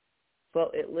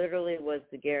 Well, it literally was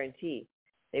the guarantee.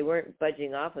 They weren't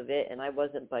budging off of it, and I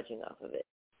wasn't budging off of it.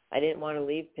 I didn't want to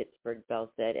leave Pittsburgh,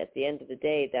 Bell said. At the end of the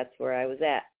day, that's where I was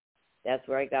at. That's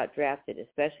where I got drafted,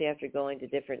 especially after going to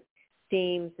different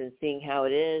teams and seeing how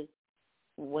it is.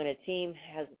 When a team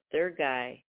has their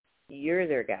guy, you're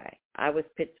their guy. I was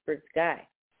Pittsburgh's guy.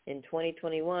 In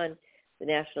 2021, the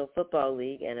National Football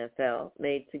League, NFL,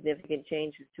 made significant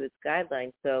changes to its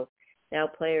guidelines, so now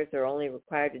players are only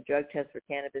required to drug test for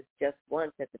cannabis just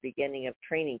once at the beginning of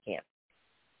training camp.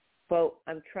 Quote,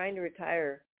 I'm trying to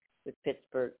retire with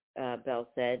Pittsburgh, Belle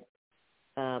said.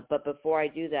 But before I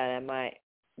do that, I might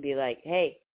be like,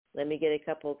 hey, let me get a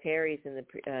couple carries in the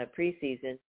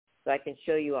preseason so I can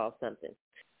show you all something.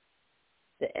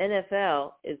 The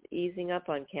NFL is easing up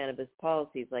on cannabis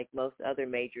policies like most other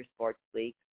major sports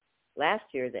leagues. Last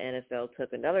year, the NFL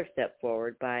took another step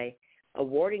forward by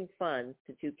awarding funds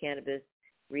to 2 cannabis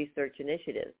research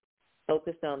initiatives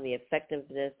focused on the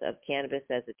effectiveness of cannabis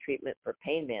as a treatment for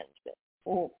pain management.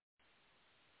 Oh.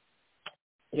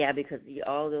 Yeah, because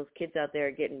all those kids out there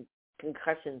are getting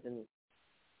concussions and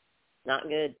not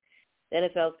good. The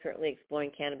NFL is currently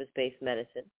exploring cannabis-based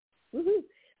medicine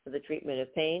for the treatment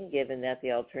of pain, given that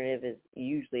the alternative is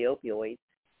usually opioids.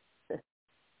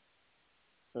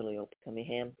 Little Opie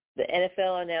ham. The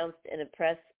NFL announced in a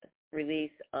press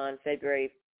release on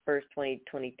February 1st,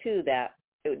 2022, that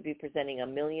it would be presenting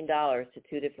 $1 million to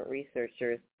 2 different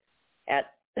researchers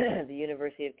at the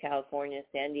University of California,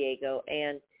 San Diego,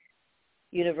 and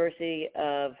University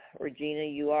of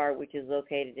Regina, UR, which is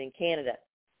located in Canada.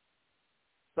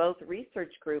 Both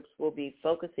research groups will be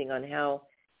focusing on how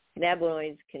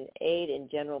cannabinoids can aid in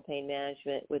general pain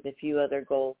management, with a few other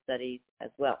goal studies as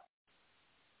well.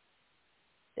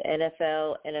 The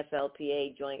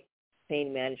NFL-NFLPA Joint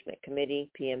Pain Management Committee,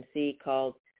 PMC,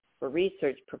 called for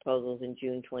research proposals in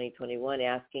June 2021,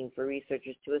 asking for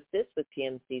researchers to assist with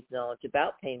PMC's knowledge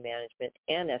about pain management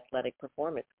and athletic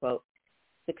performance. Quote,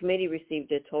 the committee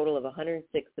received a total of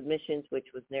 106 submissions,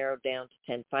 which was narrowed down to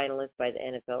 10 finalists by the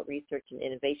NFL Research and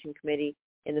Innovation Committee.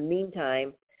 In the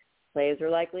meantime, players are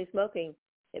likely smoking.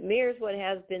 It mirrors what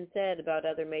has been said about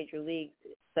other major leagues,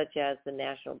 such as the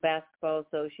National Basketball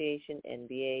Association,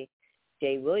 NBA.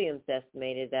 Jay Williams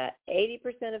estimated that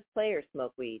 80% of players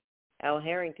smoke weed. Al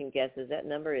Harrington guesses that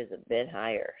number is a bit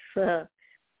higher.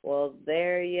 Well,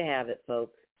 there you have it,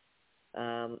 folks.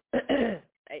 I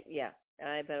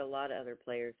bet a lot of other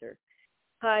players are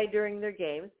high during their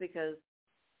games, because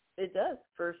it does.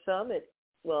 For some, it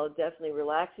definitely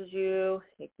relaxes you.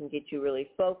 It can get you really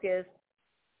focused.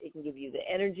 It can give you the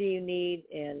energy you need,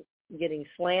 and getting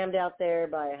slammed out there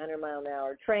by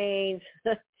 100-mile-an-hour trains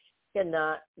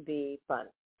cannot be fun.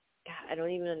 God, I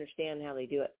don't even understand how they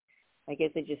do it. I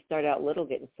guess they just start out little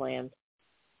getting slammed.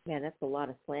 Man, that's a lot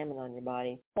of slamming on your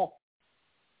body. Oh.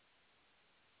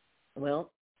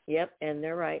 Well, yep, and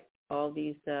they're right. All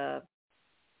these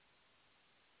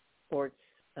sports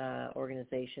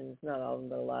organizations, not all of them,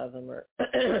 but a lot of them are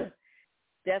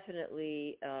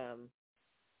definitely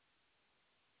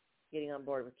getting on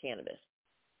board with cannabis.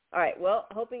 All right, well,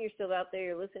 hoping you're still out there.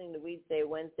 You're listening to Weedsday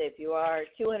Wednesday. If you are,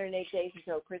 208 days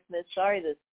until Christmas. Sorry,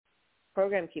 this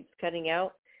program keeps cutting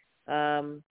out.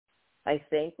 I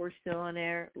think we're still on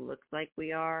air. Looks like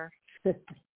we are.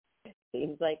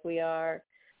 Seems like we are.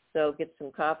 So get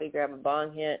some coffee, grab a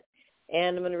bong hit.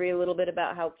 And I'm going to read a little bit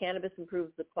about how cannabis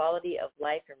improves the quality of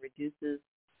life and reduces,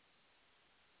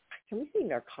 can we say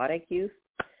narcotic use?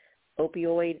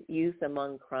 Opioid use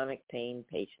among chronic pain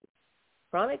patients.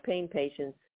 Chronic pain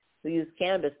patients who use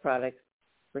cannabis products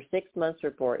for 6 months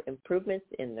report improvements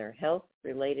in their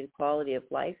health-related quality of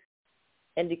life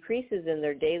and decreases in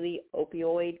their daily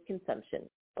opioid consumption,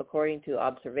 according to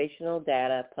observational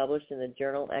data published in the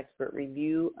journal Expert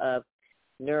Review of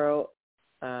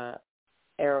Neurotherapeutics.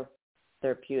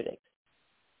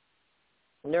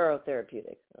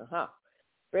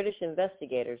 British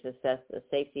investigators assessed the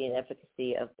safety and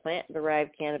efficacy of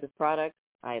plant-derived cannabis products,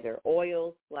 either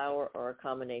oils, flour, or a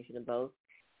combination of both,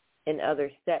 in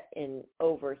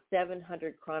over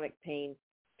 700 chronic pain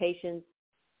patients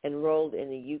enrolled in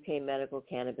the UK Medical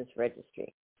Cannabis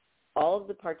Registry. All of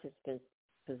the participants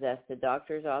possessed a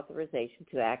doctor's authorization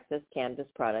to access cannabis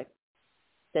products.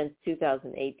 Since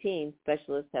 2018,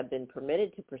 specialists have been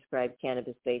permitted to prescribe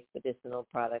cannabis-based medicinal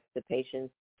products to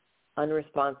patients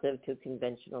unresponsive to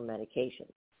conventional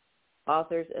medications.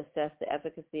 Authors assessed the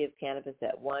efficacy of cannabis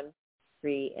at 1,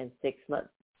 3, and 6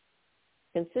 months.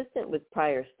 Consistent with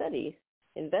prior studies,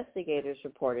 investigators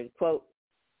reported, quote,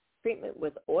 treatment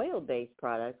with oil-based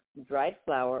products, dried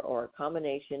flower, or a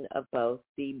combination of both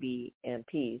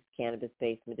CBMPs,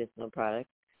 cannabis-based medicinal products,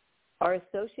 are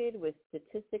associated with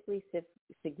statistically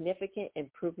significant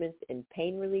improvements in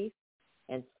pain relief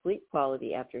and sleep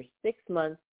quality after 6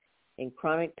 months in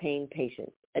chronic pain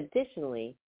patients.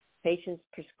 Additionally, patients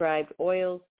prescribed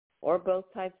oils or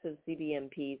both types of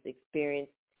CBMPs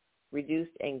experienced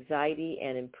reduced anxiety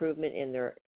and improvement in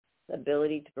their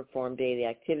ability to perform daily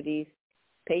activities.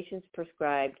 Patients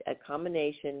prescribed a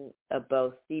combination of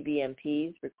both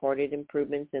CBMPs recorded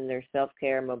improvements in their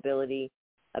self-care mobility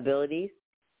abilities.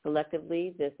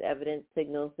 Collectively, this evidence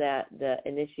signals that the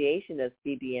initiation of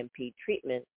CBMP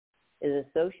treatment is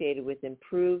associated with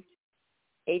improved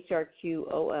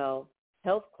HRQOL,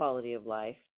 health quality of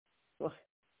life.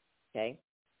 Okay.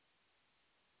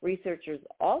 Researchers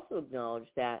also acknowledge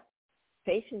that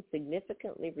patients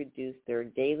significantly reduce their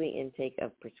daily intake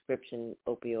of prescription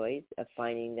opioids, a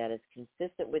finding that is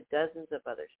consistent with dozens of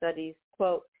other studies.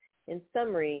 Quote, in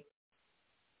summary,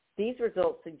 these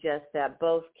results suggest that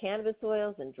both cannabis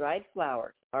oils and dried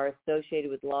flowers are associated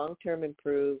with long-term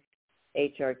improved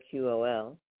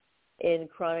HRQOL in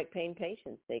chronic pain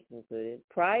patients, they concluded.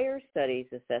 Prior studies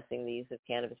assessing the use of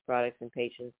cannabis products in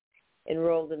patients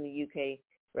enrolled in the UK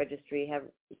registry have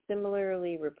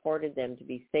similarly reported them to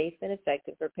be safe and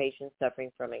effective for patients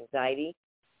suffering from anxiety,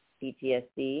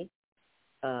 PTSD,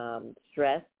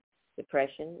 stress,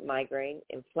 depression, migraine,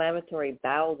 inflammatory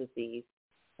bowel disease,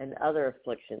 and other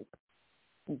afflictions.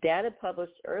 Data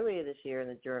published earlier this year in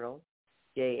the journal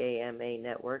JAMA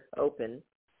Network Open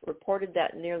reported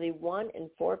that nearly 1 in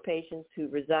 4 patients who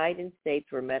reside in states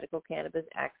where medical cannabis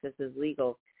access is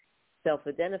legal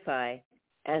self-identify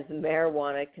as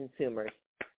marijuana consumers.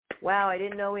 Wow, I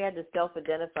didn't know we had to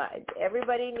self-identify.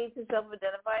 Everybody needs to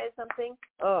self-identify as something?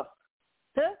 Oh,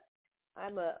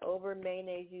 I'm a over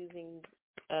mayonnaise using,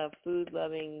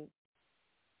 food-loving,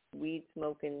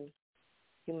 weed-smoking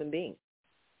human being.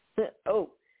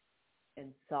 Oh,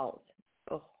 and salt.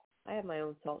 Oh, I have my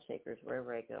own salt shakers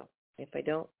wherever I go. If I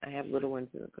don't, I have little ones,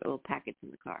 little packets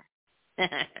in the car.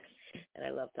 And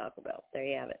I love Taco Bell. There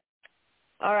you have it.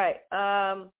 All right.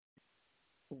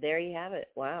 There you have it.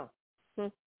 Wow.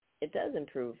 It does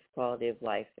improve quality of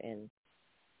life and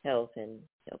health and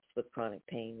helps with chronic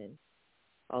pain and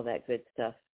all that good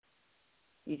stuff.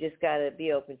 You just got to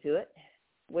be open to it,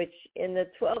 which in the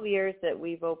 12 years that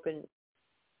we've opened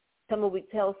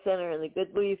Tumbleweeds Health Center in the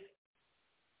Good Leaf,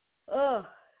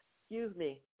 excuse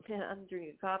me, I'm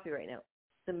drinking coffee right now.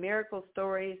 The miracle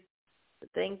stories, the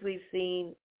things we've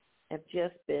seen have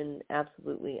just been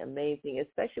absolutely amazing,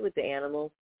 especially with the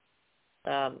animals.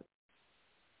 I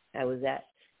was at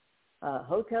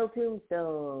Hotel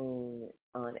Tombstone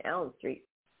on Allen Street,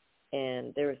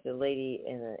 and there was a lady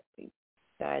and a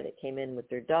guy that came in with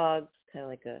their dogs, kind of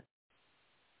like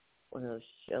one of those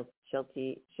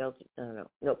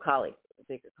collie, a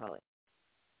bigger collie.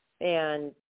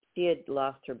 And she had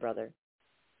lost her brother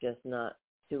just not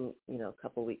a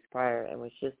couple weeks prior, and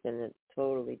was just in a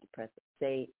totally depressive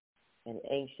state and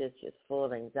anxious, just full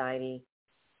of anxiety,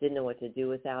 didn't know what to do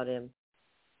without him.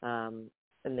 And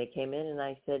they came in, and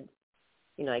I said,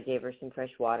 I gave her some fresh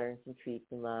water and some treats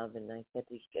and love, and I said,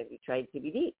 have you tried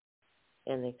CBD?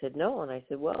 And they said, no. And I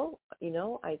said, well,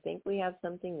 I think we have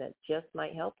something that just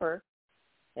might help her.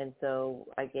 And so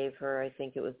I gave her, I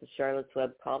think it was the Charlotte's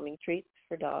Web calming treats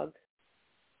for dogs.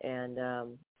 And a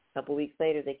couple weeks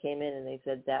later, they came in, and they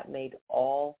said that made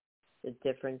all the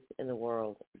difference in the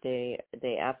world. They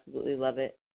absolutely love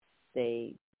it.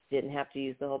 They didn't have to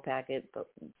use the whole packet, but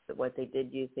what they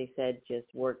did use, they said, just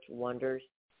worked wonders.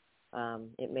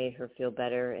 It made her feel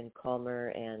better and calmer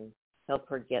and helped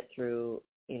her get through,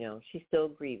 she's still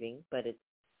grieving, but it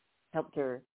helped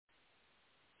her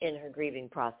in her grieving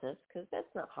process, because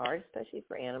that's not hard, especially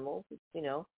for animals,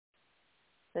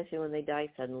 especially when they die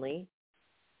suddenly,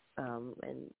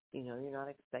 and, you're not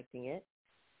expecting it.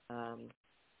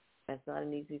 That's not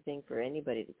an easy thing for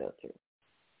anybody to go through.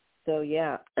 So,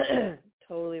 yeah,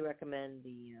 totally recommend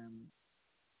the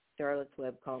Charlotte's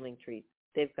Web calming treats.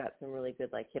 They've got some really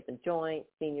good, like Hip and Joint,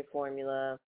 Senior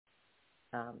Formula.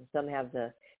 Some have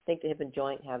I think the Hip and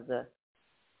Joint have the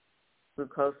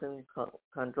glucosin,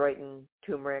 chondroitin,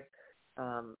 turmeric,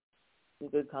 some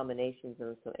good combinations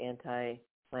of some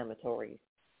anti-inflammatories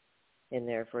in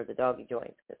there for the doggy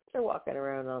joints, because they're walking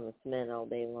around on the cement all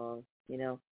day long,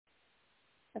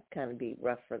 That's kind of be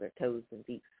rough for their toes and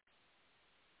feet.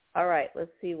 All right,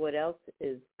 let's see what else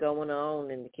is going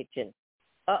on in the kitchen.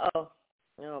 Oh,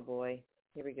 boy.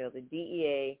 Here we go. The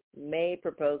DEA may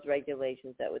propose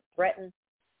regulations that would threaten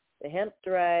the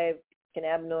hemp-derived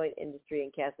cannabinoid industry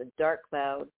and cast a dark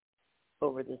cloud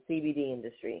over the CBD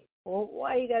industry. Well,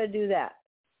 why you got to do that?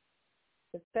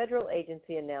 The federal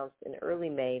agency announced in early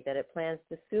May that it plans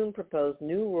to soon propose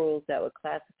new rules that would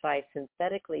classify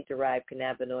synthetically derived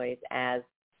cannabinoids as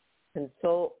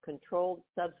controlled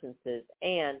substances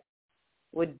and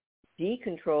would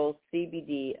decontrol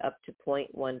CBD up to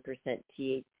 0.1%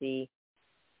 THC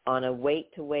on a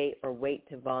weight-to-weight or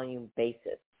weight-to-volume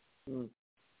basis.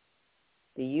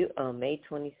 May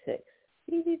 26th.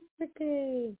 CBD's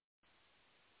birthday.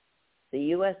 The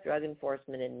U.S. Drug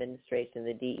Enforcement Administration,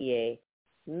 the DEA,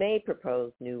 may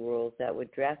propose new rules that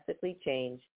would drastically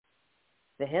change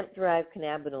the hemp-derived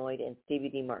cannabinoid and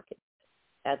CBD markets.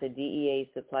 At the DEA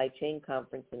Supply Chain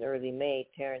Conference in early May,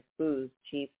 Terrence Booz,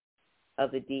 chief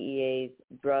of the DEA's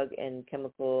Drug and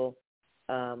Chemical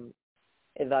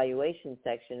Evaluation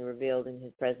section revealed in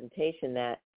his presentation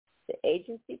that the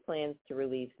agency plans to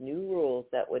release new rules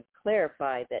that would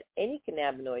clarify that any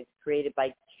cannabinoids created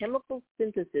by chemical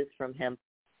synthesis from hemp,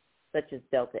 such as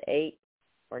Delta-8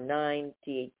 or 9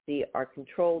 THC, are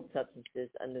controlled substances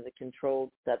under the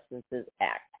Controlled Substances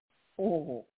Act.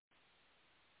 Ooh.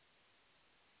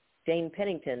 Jane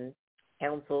Pennington,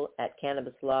 counsel at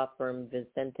cannabis law firm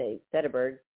Vicente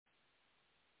Sederberg,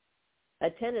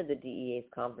 attended the DEA's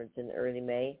conference in early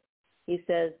May. He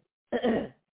says,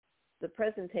 the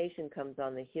presentation comes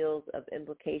on the heels of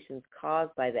implications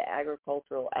caused by the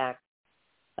Agricultural Act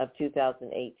of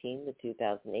 2018, the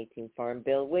 2018 Farm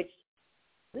Bill, which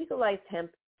legalized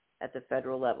hemp at the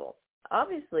federal level.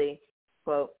 Obviously,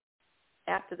 quote,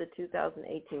 after the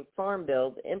 2018 Farm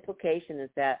Bill, the implication is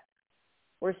that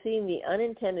we're seeing the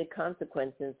unintended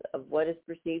consequences of what is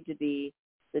perceived to be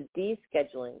the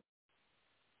descheduling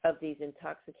of these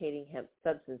intoxicating hemp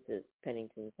substances,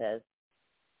 Pennington says.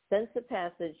 Since the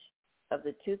passage of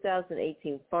the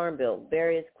 2018 Farm Bill,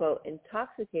 various, quote,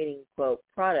 intoxicating, quote,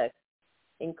 products,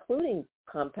 including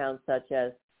compounds such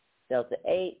as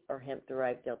Delta-8 or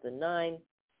hemp-derived Delta-9,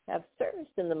 have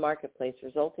surfaced in the marketplace,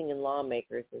 resulting in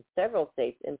lawmakers in several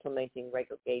states implementing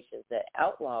regulations that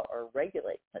outlaw or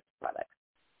regulate such products.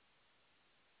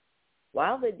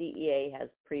 While the DEA has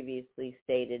previously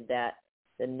stated that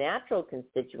the natural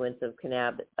constituents of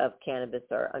cannabis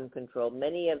are uncontrolled,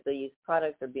 many of these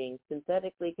products are being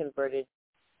synthetically converted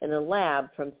in a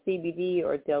lab from CBD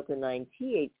or Delta-9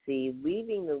 THC,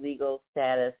 leaving the legal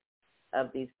status of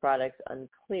these products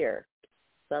unclear.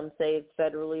 Some say it's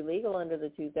federally legal under the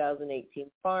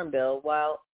 2018 Farm Bill,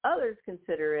 while others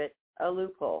consider it a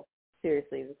loophole.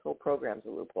 Seriously, this whole program's a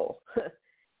loophole.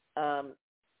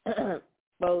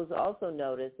 Bose also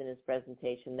noticed in his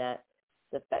presentation that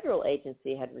the federal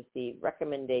agency had received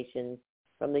recommendations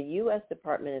from the U.S.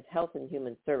 Department of Health and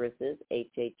Human Services,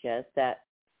 HHS, that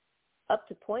up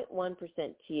to 0.1%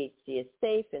 THC is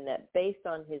safe, and that based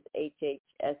on his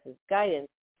HHS's guidance,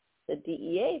 the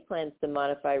DEA plans to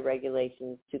modify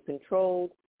regulations to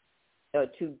decontrol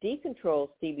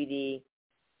CBD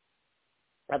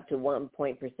up to 1%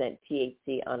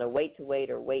 THC on a weight-to-weight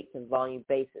or weight-to-volume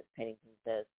basis, Pennington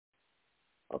says.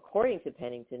 According to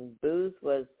Pennington, Booth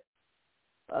was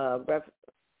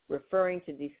referring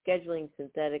to descheduling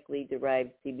synthetically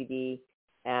derived CBD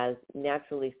as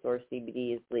naturally sourced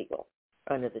CBD is legal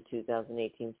under the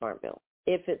 2018 Farm Bill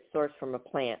if it's sourced from a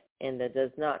plant and that does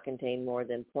not contain more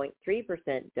than 0.3%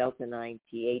 Delta-9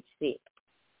 THC.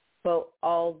 So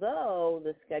although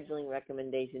the scheduling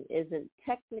recommendation isn't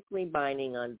technically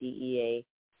binding on DEA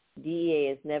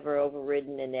has never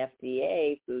overridden an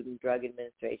FDA, Food and Drug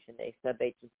Administration, a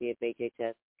sub-agency of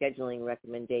HHS, scheduling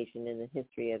recommendation in the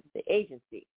history of the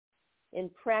agency. In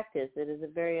practice, it is a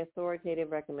very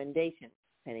authoritative recommendation,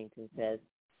 Pennington says.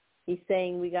 He's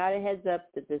saying we got a heads up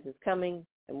that this is coming,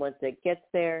 and once it gets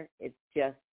there, it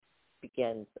just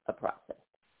begins a process.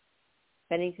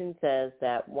 Pennington says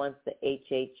that once the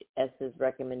HHS's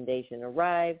recommendation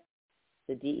arrives,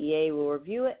 the DEA will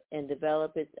review it and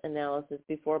develop its analysis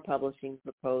before publishing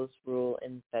the proposed rule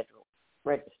in the Federal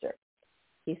Register.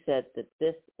 He said that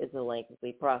this is a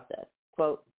lengthy process.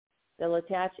 Quote, they'll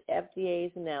attach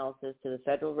FDA's analysis to the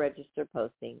Federal Register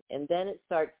posting, and then it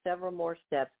starts several more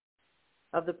steps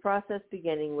of the process,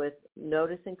 beginning with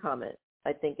notice and comment.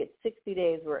 I think it's 60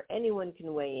 days where anyone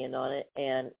can weigh in on it,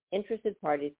 and interested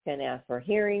parties can ask for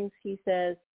hearings, he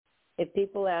says. If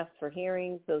people ask for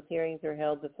hearings, those hearings are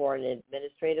held before an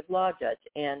administrative law judge,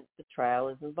 and the trial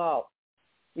is involved.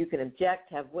 You can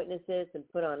object, have witnesses, and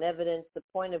put on evidence. The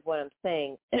point of what I'm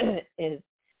saying is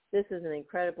this is an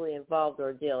incredibly involved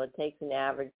ordeal. It takes an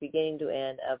average, beginning to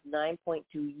end, of 9.2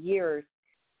 years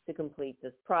to complete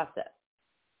this process.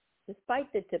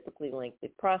 Despite the typically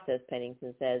lengthy process,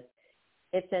 Pennington says,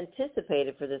 it's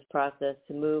anticipated for this process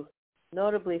to move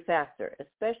notably faster,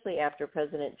 especially after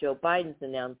President Joe Biden's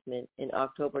announcement in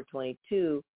October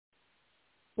 22,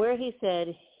 where he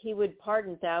said he would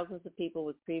pardon thousands of people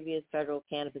with previous federal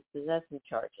cannabis possession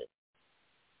charges,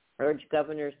 urge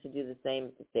governors to do the same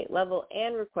at the state level,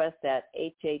 and request that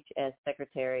HHS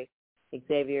Secretary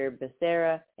Xavier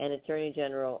Becerra and Attorney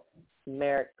General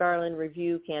Merrick Garland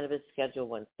review cannabis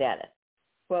Schedule I status.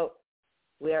 Quote,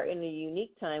 we are in a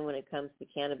unique time when it comes to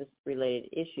cannabis-related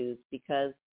issues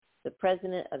because the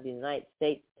President of the United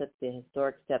States took the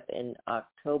historic step in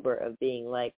October of being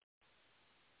like,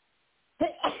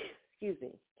 excuse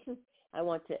me, I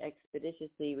want to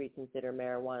expeditiously reconsider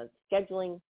marijuana's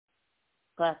scheduling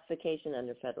classification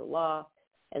under federal law.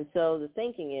 And so the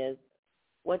thinking is,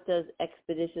 what does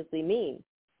expeditiously mean?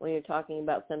 when you're talking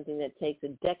about something that takes a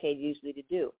decade usually to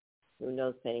do. Who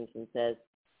knows, Pennington says.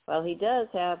 Well, he does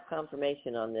have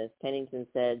confirmation on this. Pennington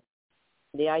said,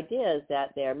 the idea is that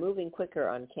they are moving quicker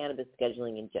on cannabis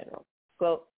scheduling in general.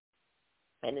 Quote,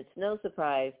 and it's no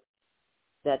surprise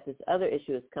that this other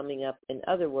issue is coming up, in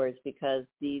other words, because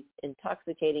these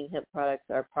intoxicating hemp products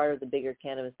are part of the bigger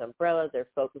cannabis umbrella they're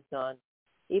focused on.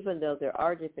 Even though there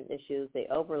are different issues, they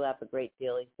overlap a great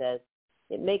deal, he says.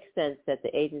 It makes sense that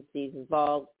the agencies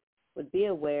involved would be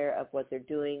aware of what they're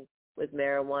doing with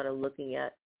marijuana, looking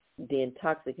at the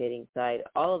intoxicating side.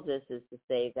 All of this is to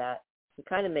say that it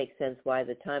kind of makes sense why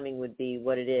the timing would be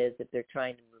what it is if they're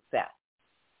trying to move fast.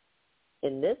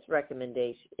 In this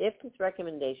recommendation, if this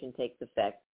recommendation takes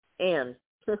effect and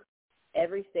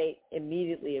every state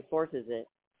immediately enforces it,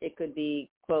 it could be,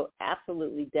 quote,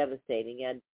 absolutely devastating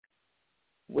and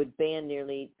would ban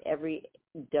nearly every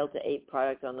Delta-8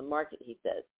 product on the market, he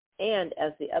says. And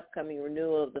as the upcoming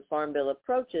renewal of the Farm Bill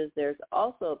approaches, there's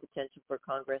also a potential for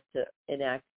Congress to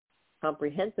enact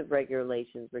comprehensive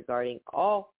regulations regarding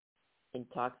all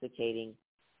intoxicating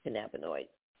cannabinoids.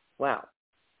 Wow.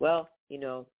 Well, you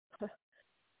know,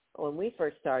 when we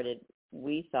first started,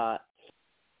 we said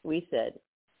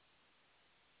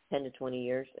 10 to 20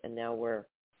 years, and now we're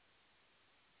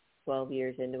 12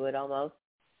 years into it almost.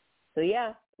 So,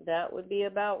 yeah, that would be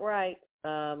about right.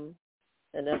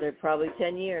 Another probably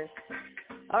 10 years.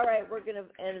 All right, we're going to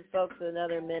end, folks,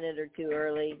 another minute or two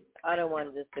early. I don't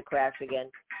want this to crash again.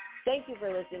 Thank you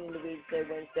for listening to Weedsday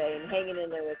Wednesday and hanging in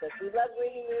there with us. We love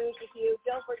reading the news with you.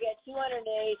 Don't forget,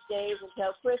 208 days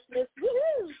until Christmas.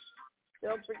 Woohoo!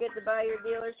 Don't forget to buy your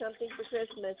dealer something for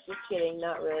Christmas. Just kidding,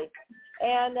 not really.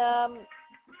 And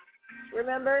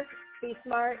remember, be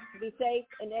smart, be safe,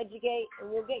 and educate.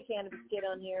 And we'll get Cannabis Kid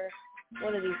on here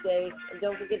one of these days. And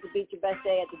don't forget to beat your best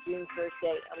day at the June 1st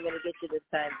date. I'm going to get you this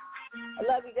time. I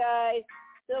love you guys.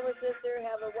 Silver Sister,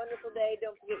 have a wonderful day.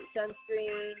 Don't forget your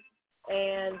sunscreen.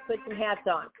 And put some hats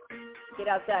on. Get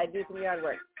outside, do some yard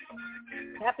work.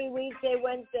 Happy Weedsday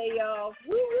Wednesday, y'all.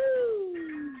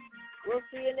 Woo-hoo! We'll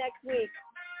see you next week.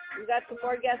 We got some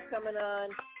more guests coming on.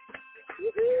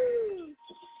 Woo-hoo!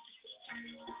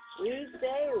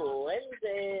 Weedsday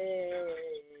Wednesday.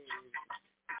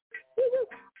 Woo-hoo!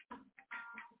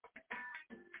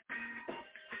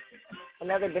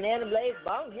 Another Banana Blaze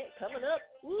bong hit coming up.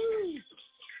 Woo!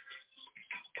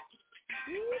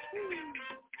 Woo-hoo!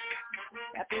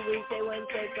 Happy Weedsday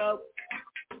Wednesday, folks.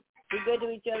 Be good to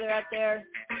each other out there.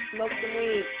 Smoke some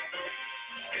weed.